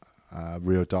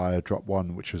 Rio Dyer dropped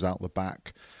one which was out the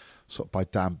back, sort of by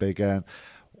Dan Biggar.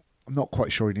 I'm not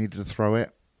quite sure he needed to throw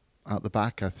it out the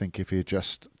back. I think if he had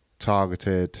just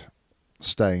targeted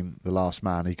Steyn, the last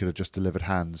man, he could have just delivered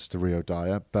hands to Rio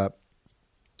Dyer. But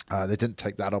they didn't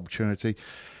take that opportunity.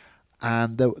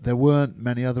 And there weren't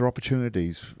many other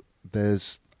opportunities.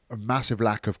 There's a massive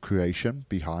lack of creation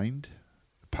behind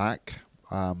the pack.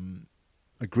 I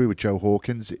agree with Joe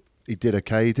Hawkins. He did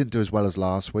okay. He didn't do as well as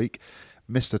last week.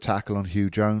 Missed a tackle on Hugh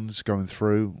Jones going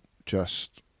through.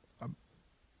 Just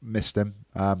missed him.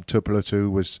 Tuipulotu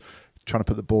was trying to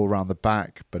put the ball around the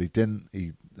back, but he didn't.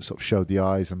 He sort of showed the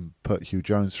eyes and put Hugh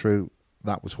Jones through.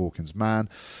 That was Hawkins' man.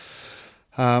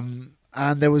 And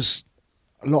there was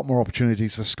a lot more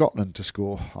opportunities for Scotland to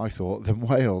score, I thought, than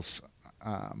Wales.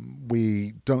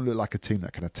 We don't look like a team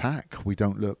that can attack. We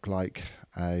don't look like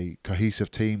a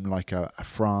cohesive team like a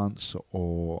France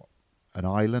or an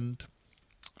Ireland.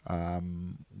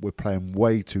 We're playing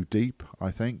way too deep,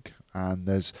 I think, and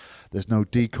there's no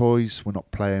decoys. We're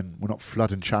not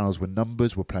flooding channels with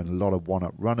numbers. We're playing a lot of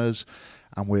one-up runners,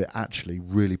 and we're actually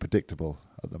really predictable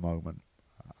at the moment.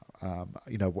 I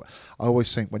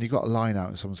always think when you've got a line out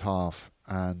in someone's half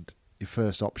and your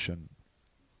first option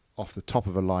off the top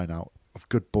of a line out of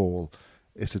good ball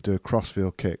is to do a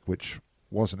crossfield kick, which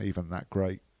wasn't even that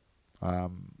great.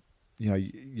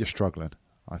 You're struggling,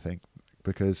 I think,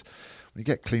 because when you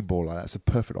get clean ball like that, it's a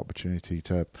perfect opportunity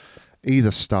to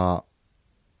either start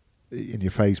in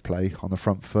your phase play on the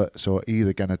front foot, so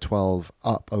either getting a 12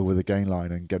 up over the gain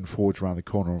line and getting forwards around the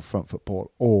corner on front foot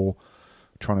ball, or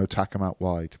trying to attack them out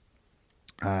wide.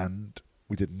 And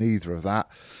we did neither of that.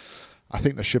 I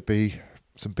think there should be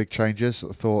some big changes.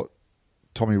 I thought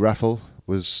Tommy Reffell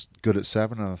was good at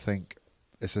 7, and I think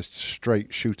it's a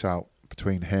straight shootout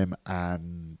between him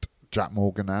and Jack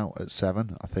Morgan now at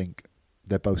 7. I think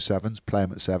they're both 7s. Play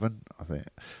him at 7. I think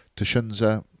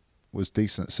Tashunza was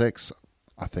decent at 6.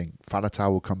 I think Faletau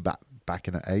will come back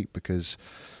in at 8 because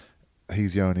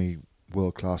he's the only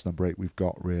world-class number 8 we've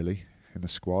got, really, in the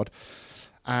squad.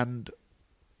 And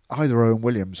either Owen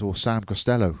Williams or Sam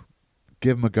Costello,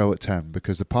 give them a go at 10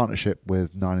 because the partnership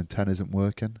with 9 and 10 isn't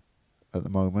working at the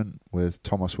moment with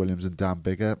Thomas Williams and Dan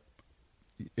Biggar.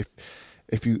 If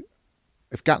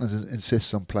Gatland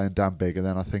insists on playing Dan Biggar,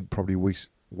 then I think probably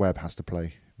Webb has to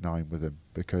play 9 with him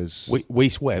because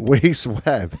Weiss Webb. Weiss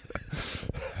Webb.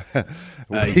 By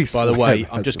the way,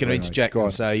 I'm just going to interject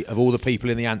and say, of all the people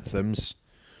in the anthems,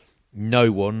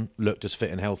 no one looked as fit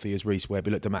and healthy as Rhys Webb.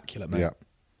 He looked immaculate, mate. Yeah.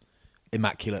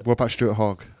 Immaculate. What about Stuart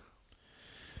Hogg?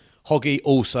 Hoggy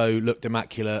also looked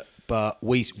immaculate, but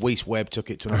Weiss Webb took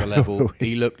it to another level.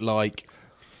 He looked like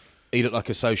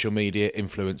a social media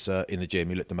influencer in the gym.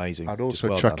 He looked amazing. I'd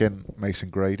also chuck in Mason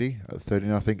Grady at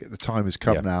 13. I think the time has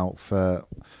come now for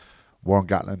Warren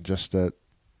Gatland just to...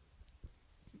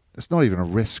 It's not even a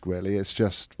risk, really. It's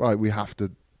just, right, we have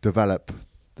to develop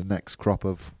the next crop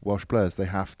of Welsh players. They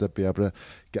have to be able to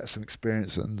get some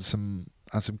experience and some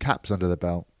caps under their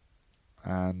belt.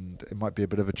 And it might be a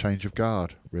bit of a change of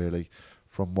guard, really,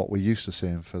 from what we're used to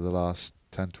seeing for the last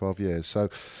 10, 12 years. So,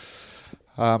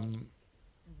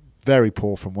 very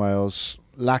poor from Wales.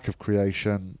 Lack of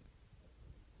creation.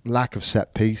 Lack of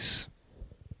set piece.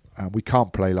 We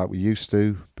can't play like we used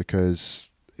to because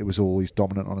it was always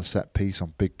dominant on a set piece,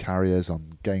 on big carriers,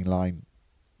 on gain line.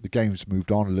 The game's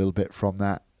moved on a little bit from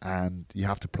that, and you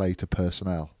have to play to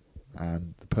personnel.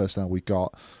 And the personnel we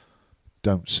got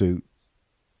don't suit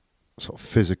sort of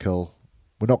physical.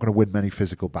 We're not going to win many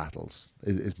physical battles,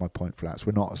 is my point, Flats.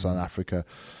 We're not South Africa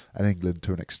and England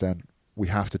to an extent. We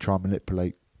have to try and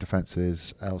manipulate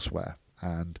defences elsewhere.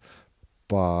 And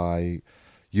by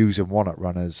using one-up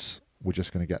runners, we're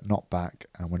just going to get knocked back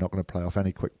and we're not going to play off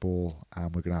any quick ball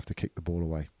and we're going to have to kick the ball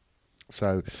away.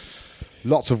 So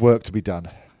lots of work to be done.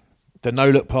 The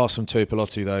no-look pass from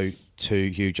Tuipulotu, though,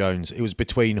 to Hugh Jones, it was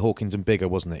between Hawkins and Biggar,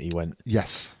 wasn't it? He went.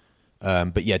 Yes.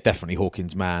 But yeah, definitely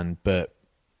Hawkins' man. But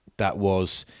it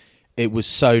was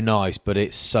so nice, but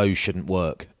it so shouldn't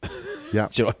work. Yeah.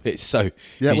 Do you know, it's so...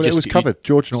 Yeah, well, it was covered.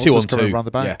 George North was coming around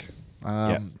the back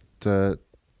to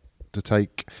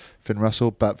take Finn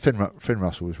Russell. But Finn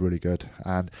Russell was really good.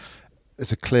 And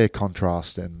it's a clear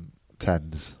contrast in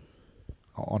 10s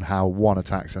on how one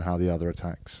attacks and how the other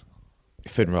attacks.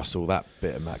 Finn Russell, that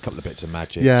couple of bits of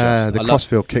magic. Yeah, the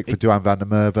crossfield kick for Duhan van der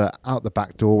Merwe out the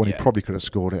back door when he probably could have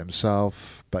scored it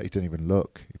himself, but he didn't even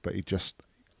look. But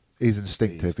he's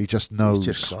instinctive. He just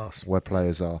knows where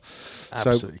players are.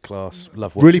 Absolutely class.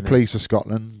 Love watching really pleased with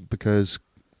Scotland because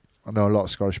I know a lot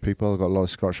of Scottish people. I've got a lot of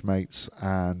Scottish mates,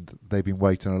 and they've been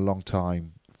waiting a long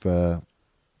time for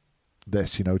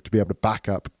this. You know, to be able to back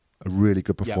up a really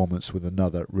good performance with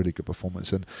another really good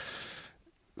performance, and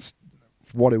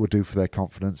what it would do for their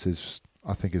confidence is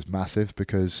massive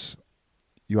because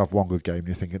you have one good game and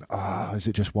you're thinking, is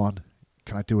it just one?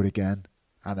 Can I do it again?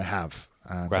 And they have.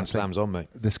 And Grand Slam's on, mate.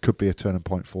 This could be a turning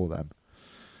point for them.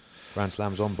 Grand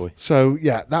Slam's on, boy. So,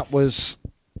 yeah, that was,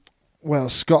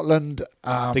 Scotland.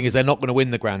 The thing is, they're not going to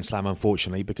win the Grand Slam,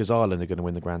 unfortunately, because Ireland are going to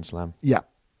win the Grand Slam. Yeah,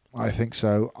 I think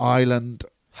so. Ireland.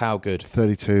 How good?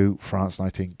 32, France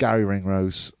 19. Gary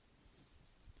Ringrose,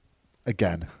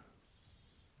 again,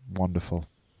 wonderful.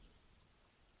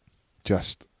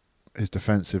 Just his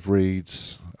defensive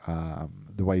reads,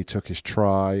 the way he took his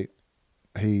try.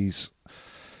 He's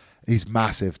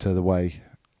massive to the way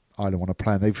Ireland want to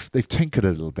play. And they've tinkered a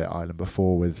little bit, Ireland,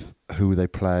 before with who they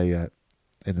play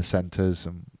in the centres,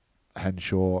 and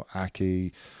Henshaw,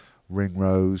 Aki,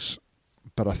 Ringrose.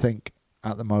 But I think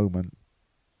at the moment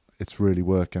it's really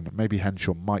working. Maybe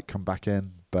Henshaw might come back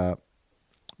in, but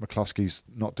McCloskey's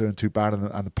not doing too bad,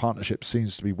 and the partnership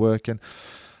seems to be working.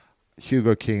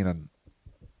 Hugo Keenan,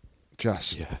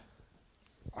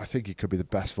 I think he could be the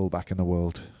best fullback in the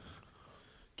world.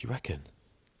 Do you reckon?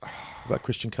 What about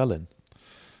Christian Cullen?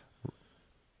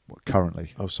 What,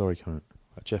 currently? Oh, sorry, current.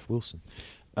 Jeff Wilson.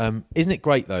 Isn't it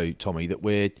great, though, Tommy, that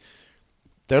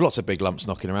there are lots of big lumps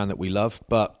knocking around that we love,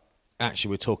 but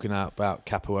actually we're talking about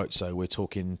Capuozzo, we're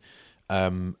talking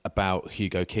about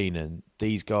Hugo Keenan.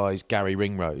 These guys, Gary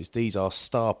Ringrose, these are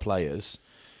star players.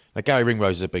 Now, Gary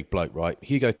Ringrose is a big bloke, right?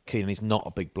 Hugo Keenan is not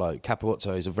a big bloke.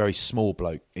 Capuozzo is a very small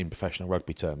bloke in professional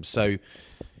rugby terms. So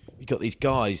you've got these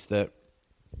guys that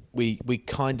we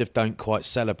kind of don't quite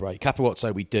celebrate.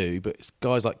 Capuozzo we do, but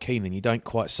guys like Keenan, you don't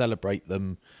quite celebrate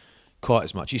them quite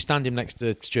as much. You stand him next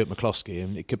to Stuart McCloskey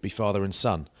and it could be father and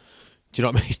son. Do you know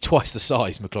what I mean? He's twice the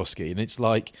size, McCloskey. And it's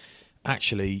like,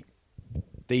 actually,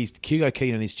 Hugo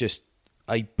Keenan is just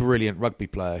a brilliant rugby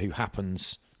player who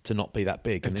happens to not be that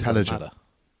big. Intelligent. And it doesn't matter.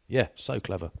 Yeah, so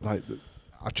clever. Like,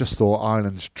 I just thought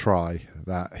Ireland's try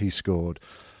that he scored,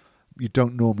 you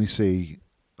don't normally see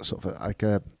sort of like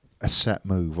a set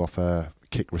move off a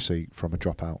kick receipt from a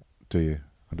dropout, do you,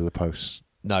 under the post?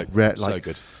 No, so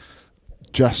good.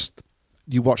 Just,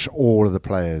 you watch all of the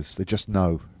players, they just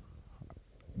know.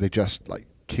 They just, like,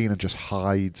 Keenan just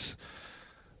hides,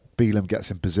 Bealham gets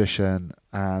in position,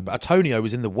 and... But Antonio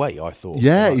was in the way, I thought.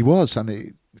 Yeah, he was,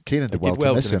 and Keenan did well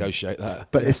to miss him. Negotiate that.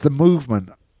 But it's the movement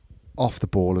off the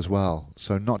ball as well.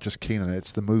 So not just Keenan,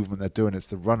 it's the movement they're doing, it's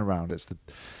the run around, it's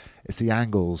the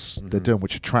angles they're doing,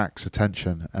 which attracts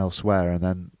attention elsewhere, and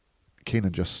then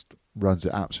Keenan just runs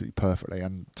it absolutely perfectly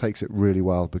and takes it really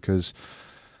well, because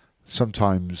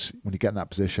sometimes when you get in that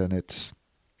position, it's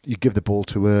you give the ball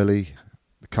too early,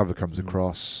 the cover comes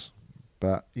across,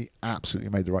 but he absolutely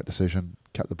made the right decision,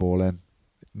 kept the ball in,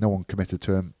 no one committed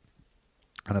to him,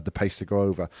 and had the pace to go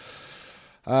over.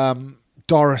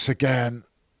 Doris again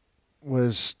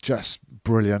was just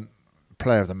brilliant,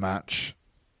 player of the match.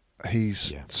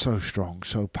 He's so strong,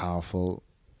 so powerful.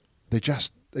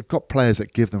 They've got players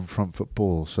that give them front foot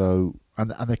ball, so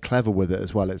and they're clever with it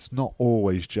as well. It's not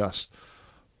always just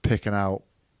picking out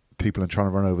people and trying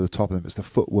to run over the top of them. It's the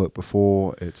footwork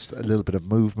before, it's a little bit of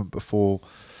movement before,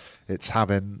 it's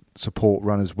having support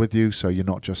runners with you, so you're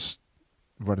not just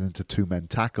running into two-men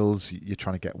tackles. You're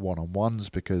trying to get one-on-ones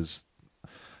because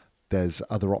there's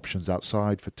other options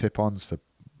outside for tip-ons, for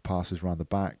passes around the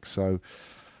back. So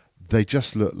they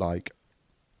just look like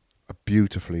a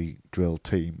beautifully drilled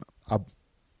team. I'm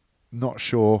not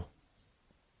sure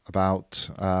about...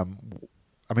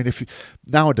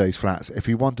 nowadays, Flats, if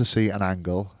you want to see an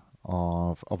angle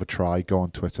of a try, go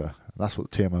on Twitter. That's what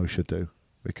the TMO should do,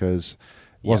 because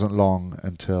it wasn't long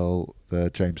until the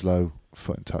James Lowe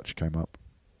foot in touch came up.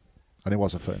 And it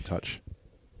was a foot in touch.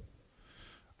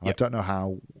 I don't know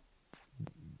how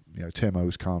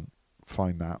TMOs can't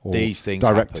find that, or these things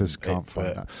directors happen, can't find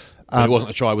that. But it wasn't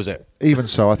a try, was it? Even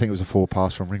so, I think it was a forward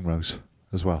pass from Ringrose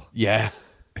as well. Yeah.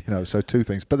 So two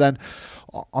things. But then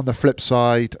on the flip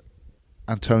side,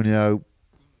 Antonio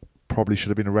probably should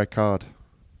have been a red card.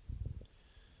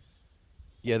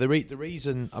 Yeah, the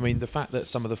reason, the fact that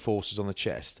some of the force is on the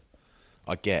chest,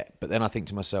 I get. But then I think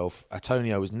to myself,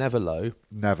 Antonio was never low.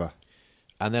 Never.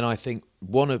 And then I think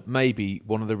one of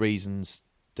the reasons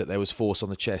that there was force on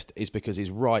the chest is because his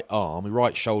right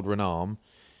shoulder and arm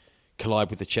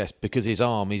collide with the chest, because his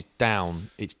arm is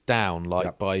down. It's down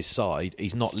by his side.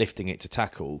 He's not lifting it to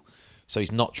tackle, so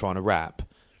he's not trying to wrap.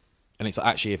 And it's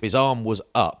actually, if his arm was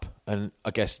up, and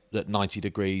I guess at 90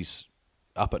 degrees,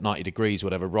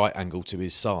 whatever, right angle to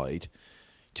his side,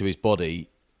 to his body,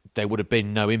 there would have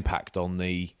been no impact on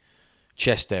the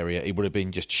chest area. It would have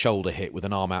been just shoulder hit with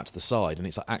an arm out to the side. And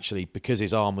it's actually, because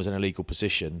his arm was in a legal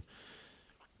position,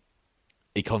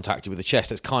 he contacted with the chest.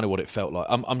 That's kind of what it felt like.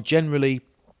 I'm generally,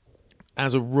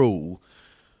 as a rule,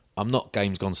 I'm not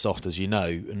games gone soft, as you know,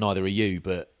 and neither are you,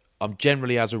 but I'm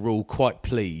generally, as a rule, quite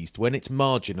pleased. When it's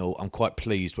marginal, I'm quite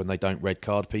pleased when they don't red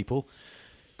card people,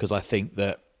 because I think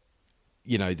that,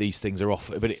 these things are off.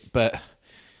 But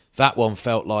that one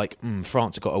felt like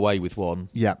France got away with one.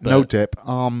 Yeah, no dip.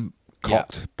 Arm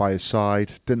cocked by his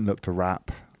side, didn't look to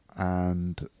wrap,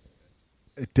 and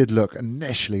it did look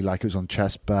initially like it was on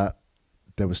chest, but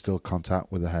there was still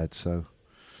contact with the head. So,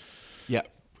 yeah,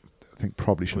 I think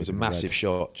probably should. It was a massive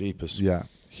shot, jeepers. Yeah,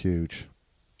 huge,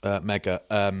 mega.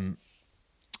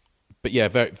 But yeah,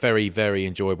 very, very, very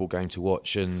enjoyable game to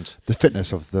watch, and the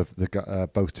fitness of the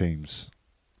both teams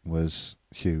was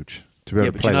huge. To be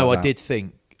able to play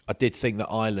I did think that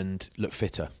Ireland looked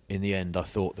fitter in the end. I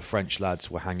thought the French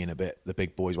lads were hanging a bit, the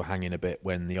big boys were hanging a bit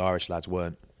when the Irish lads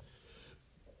weren't.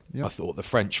 Yep. I thought the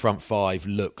French front five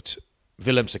looked...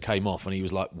 Willemse came off and he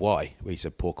was like, why? He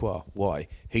said, pourquoi? Why?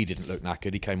 He didn't look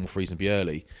knackered. He came off reasonably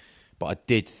early. But I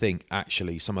did think,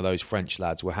 actually, some of those French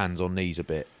lads were hands on knees a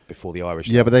bit before the Irish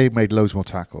lads. Yeah, but they made loads more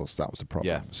tackles. That was the problem.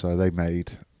 Yeah. So they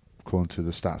made, according to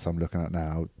the stats I'm looking at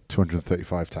now,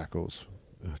 235 tackles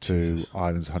to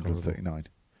Ireland's 139.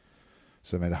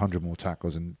 So they made 100 more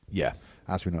tackles. And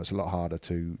as we know, it's a lot harder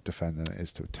to defend than it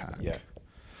is to attack. Yeah.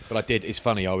 But it's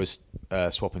funny, I was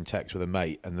swapping texts with a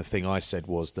mate, and the thing I said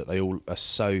was that they all are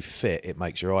so fit, it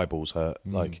makes your eyeballs hurt.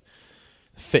 Like,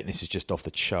 fitness is just off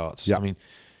the charts. Yeah. I mean,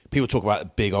 people talk about the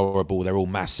big, horrible, they're all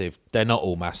massive. They're not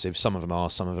all massive. Some of them are,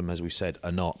 some of them, as we've said,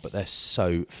 are not. But they're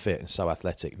so fit and so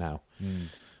athletic now.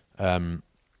 I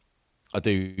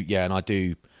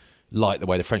do like the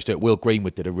way the French do it. Will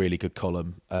Greenwood did a really good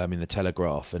column in the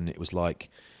Telegraph, and it was like,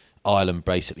 Ireland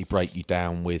basically break you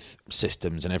down with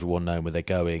systems and everyone knowing where they're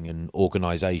going and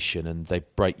organisation, and they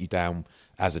break you down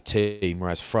as a team,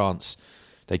 whereas France,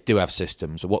 they do have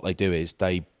systems. But what they do is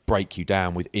they break you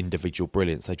down with individual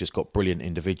brilliance. They've just got brilliant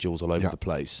individuals all over the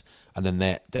place, and then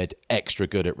they're extra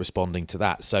good at responding to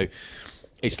that. So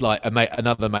it's like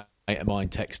another mate of mine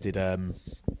texted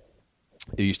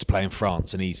who used to play in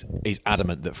France, and he's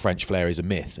adamant that French flair is a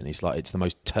myth, and he's like, it's the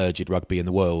most turgid rugby in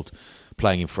the world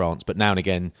playing in France. But now and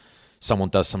again, someone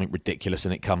does something ridiculous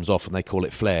and it comes off and they call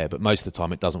it flair, but most of the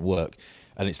time it doesn't work.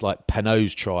 And it's like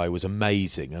Penaud's try was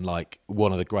amazing and like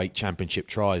one of the great championship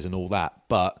tries and all that,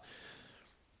 but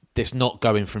it's not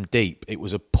going from deep. It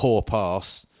was a poor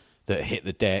pass that hit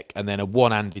the deck and then a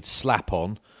one-handed slap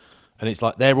on, and it's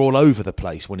like they're all over the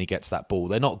place when he gets that ball.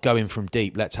 They're not going from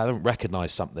deep. Let's have them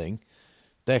recognise something.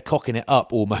 They're cocking it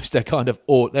up almost. They're kind of,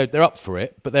 or they're up for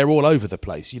it, but they're all over the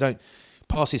place. You don't,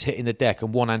 passes hitting the deck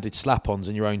and one-handed slap-ons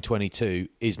in your own 22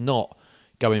 is not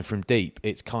going from deep.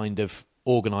 It's kind of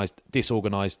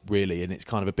disorganised really, and it's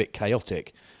kind of a bit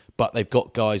chaotic. But they've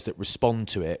got guys that respond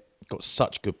to it, got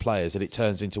such good players that it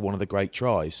turns into one of the great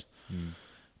tries.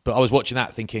 But I was watching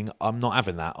that thinking, I'm not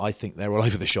having that. I think they're all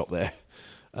over the shop there.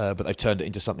 But they've turned it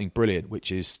into something brilliant, which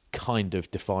is kind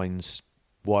of defines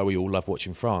why we all love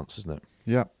watching France, isn't it?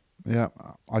 Yeah.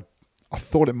 I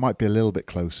thought it might be a little bit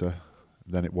closer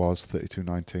than it was,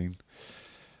 32-19.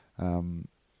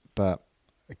 But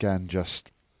again,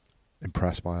 just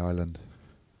impressed by Ireland.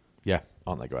 Yeah,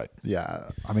 aren't they great?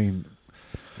 Yeah, I mean,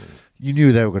 you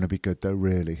knew they were going to be good though,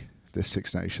 really, this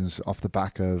Six Nations, off the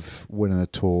back of winning a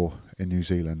tour in New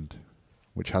Zealand,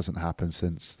 which hasn't happened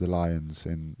since the Lions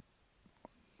in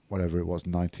whatever it was,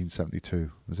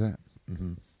 1972, was it?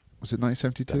 Mm-hmm. Was it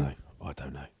 1972? I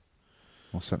don't know.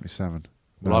 Or 77?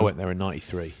 Well, I went there in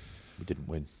 93. We didn't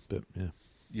win, but yeah.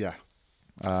 Yeah.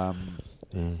 I'm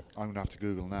going to have to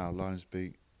Google now. Lions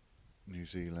beat New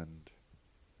Zealand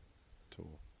tour.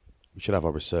 We should have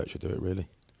our researcher do it, really.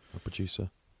 Our producer.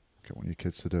 Get one of your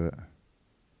kids to do it.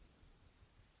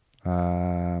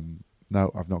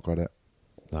 No, I've not got it.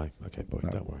 No, okay, boy, No.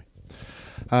 Don't worry.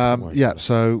 Yeah,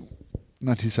 so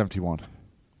 1971.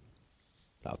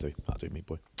 That'll do me,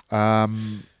 boy.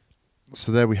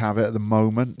 So there we have it at the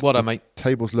moment. What mate?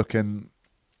 Table's looking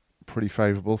pretty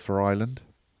favourable for Ireland.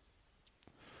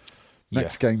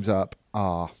 Next games up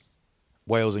are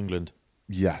Wales, England.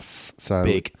 Yes. So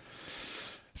big.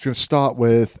 It's going to start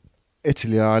with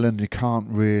Italy, Ireland. You can't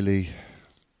really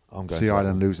see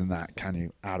Ireland losing that, can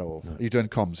you, at all? No. Are you doing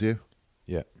comms, you?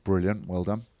 Yeah. Brilliant. Well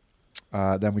done.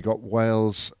 Then we got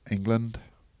Wales, England.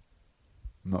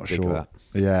 I'm not big sure. That.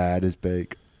 Yeah, it is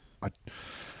big.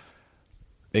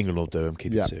 England will do them.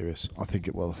 Keep it serious. I think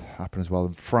it will happen as well.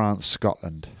 And France,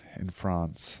 Scotland. In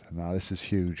France. Now, this is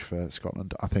huge for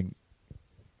Scotland. I think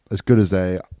as good as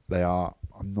they are,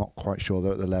 I'm not quite sure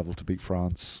they're at the level to beat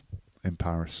France in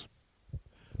Paris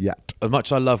yet. As much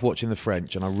as I love watching the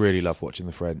French, and I really love watching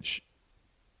the French,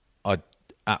 I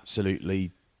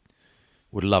absolutely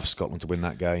would love Scotland to win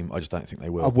that game. I just don't think they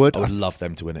will. I would love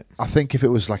them to win it. I think if it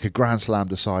was like a Grand Slam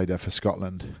decider for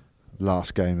Scotland,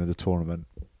 last game of the tournament,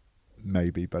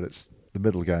 maybe, but it's the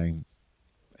middle game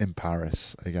in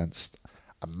Paris against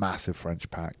a massive French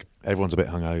pack. Everyone's a bit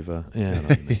hungover.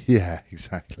 Yeah, yeah,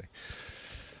 exactly.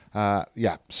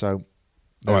 So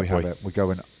there we have it. We're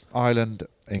going Ireland,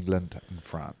 England, and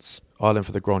France. Ireland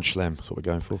for the Grand Chelem. That's what we're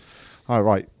going for. All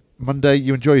right. Monday,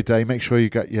 you enjoy your day. Make sure you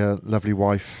get your lovely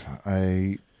wife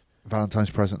a Valentine's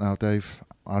present now, Dave.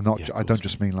 I don't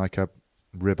just mean like a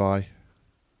ribeye.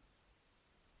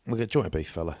 We'll get joint beef,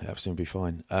 fella. Everything will be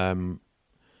fine. Going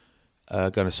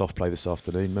to soft play this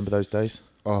afternoon. Remember those days?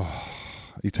 Oh,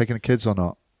 are you taking the kids or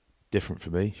not? Different for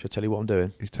me. Shall I tell you what I'm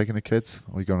doing? Are you taking the kids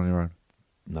or are you going on your own?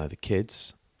 No, the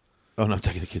kids. Oh, no, I'm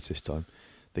taking the kids this time.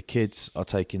 The kids are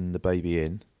taking the baby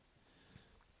in,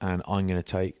 and I'm going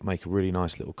to make a really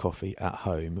nice little coffee at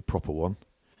home, a proper one,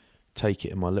 take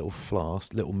it in my little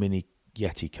flask, little mini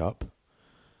Yeti cup,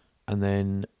 and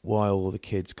then while the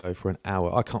kids go for an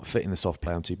hour, I can't fit in the soft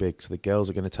play, I'm too big, so the girls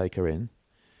are going to take her in,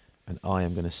 and I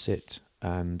am going to sit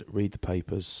and read the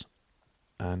papers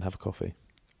and have a coffee.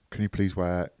 Can you please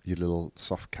wear your little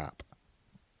soft cap?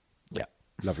 Yeah.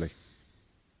 Lovely.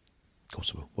 Of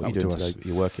course I will. What are you doing today?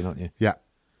 You're working, aren't you? Yeah.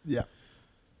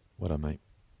 Well done, mate.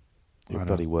 You're a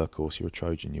bloody workhorse. You're a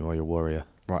Trojan. You are. You're a warrior.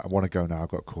 Right, I want to go now. I've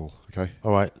got a call. Okay?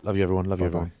 All right. Love you, everyone. Love you,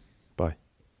 everyone. Bye.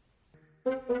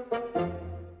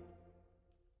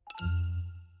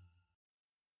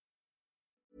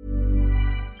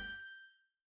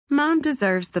 Mom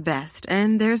deserves the best,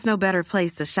 and there's no better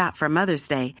place to shop for Mother's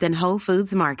Day than Whole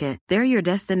Foods Market. They're your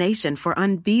destination for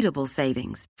unbeatable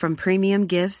savings, from premium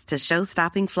gifts to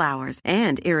show-stopping flowers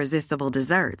and irresistible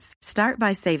desserts. Start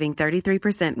by saving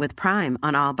 33% with Prime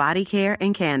on all body care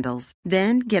and candles.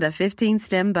 Then get a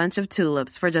 15-stem bunch of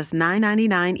tulips for just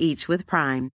 $9.99 each with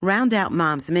Prime. Round out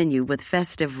Mom's menu with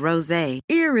festive rosé,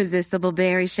 irresistible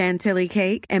berry chantilly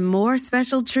cake, and more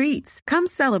special treats. Come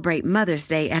celebrate Mother's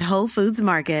Day at Whole Foods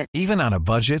Market. Even on a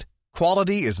budget,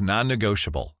 quality is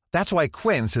non-negotiable. That's why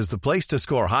Quince is the place to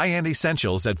score high-end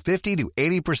essentials at 50 to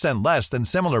 80% less than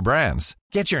similar brands.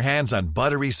 Get your hands on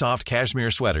buttery soft cashmere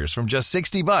sweaters from just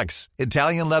 $60,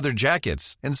 Italian leather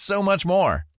jackets, and so much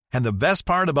more. And the best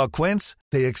part about Quince,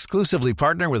 they exclusively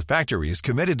partner with factories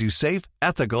committed to safe,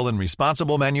 ethical, and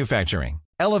responsible manufacturing.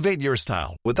 Elevate your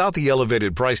style without the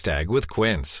elevated price tag with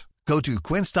Quince. Go to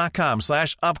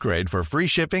quince.com/upgrade for free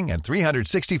shipping and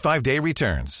 365-day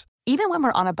returns. Even when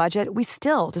we're on a budget, we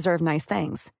still deserve nice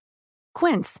things.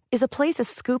 Quince is a place to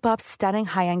scoop up stunning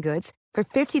high-end goods for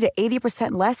 50 to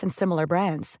 80% less than similar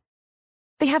brands.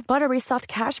 They have buttery soft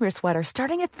cashmere sweaters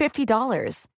starting at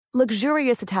 $50,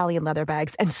 luxurious Italian leather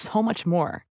bags, and so much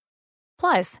more.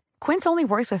 Plus, Quince only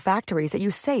works with factories that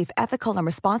use safe, ethical, and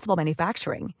responsible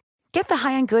manufacturing. Get the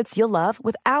high-end goods you'll love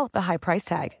without the high price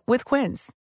tag with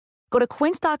Quince. Go to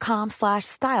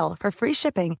quince.com/style for free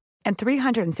shipping and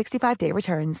 365-day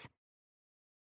returns.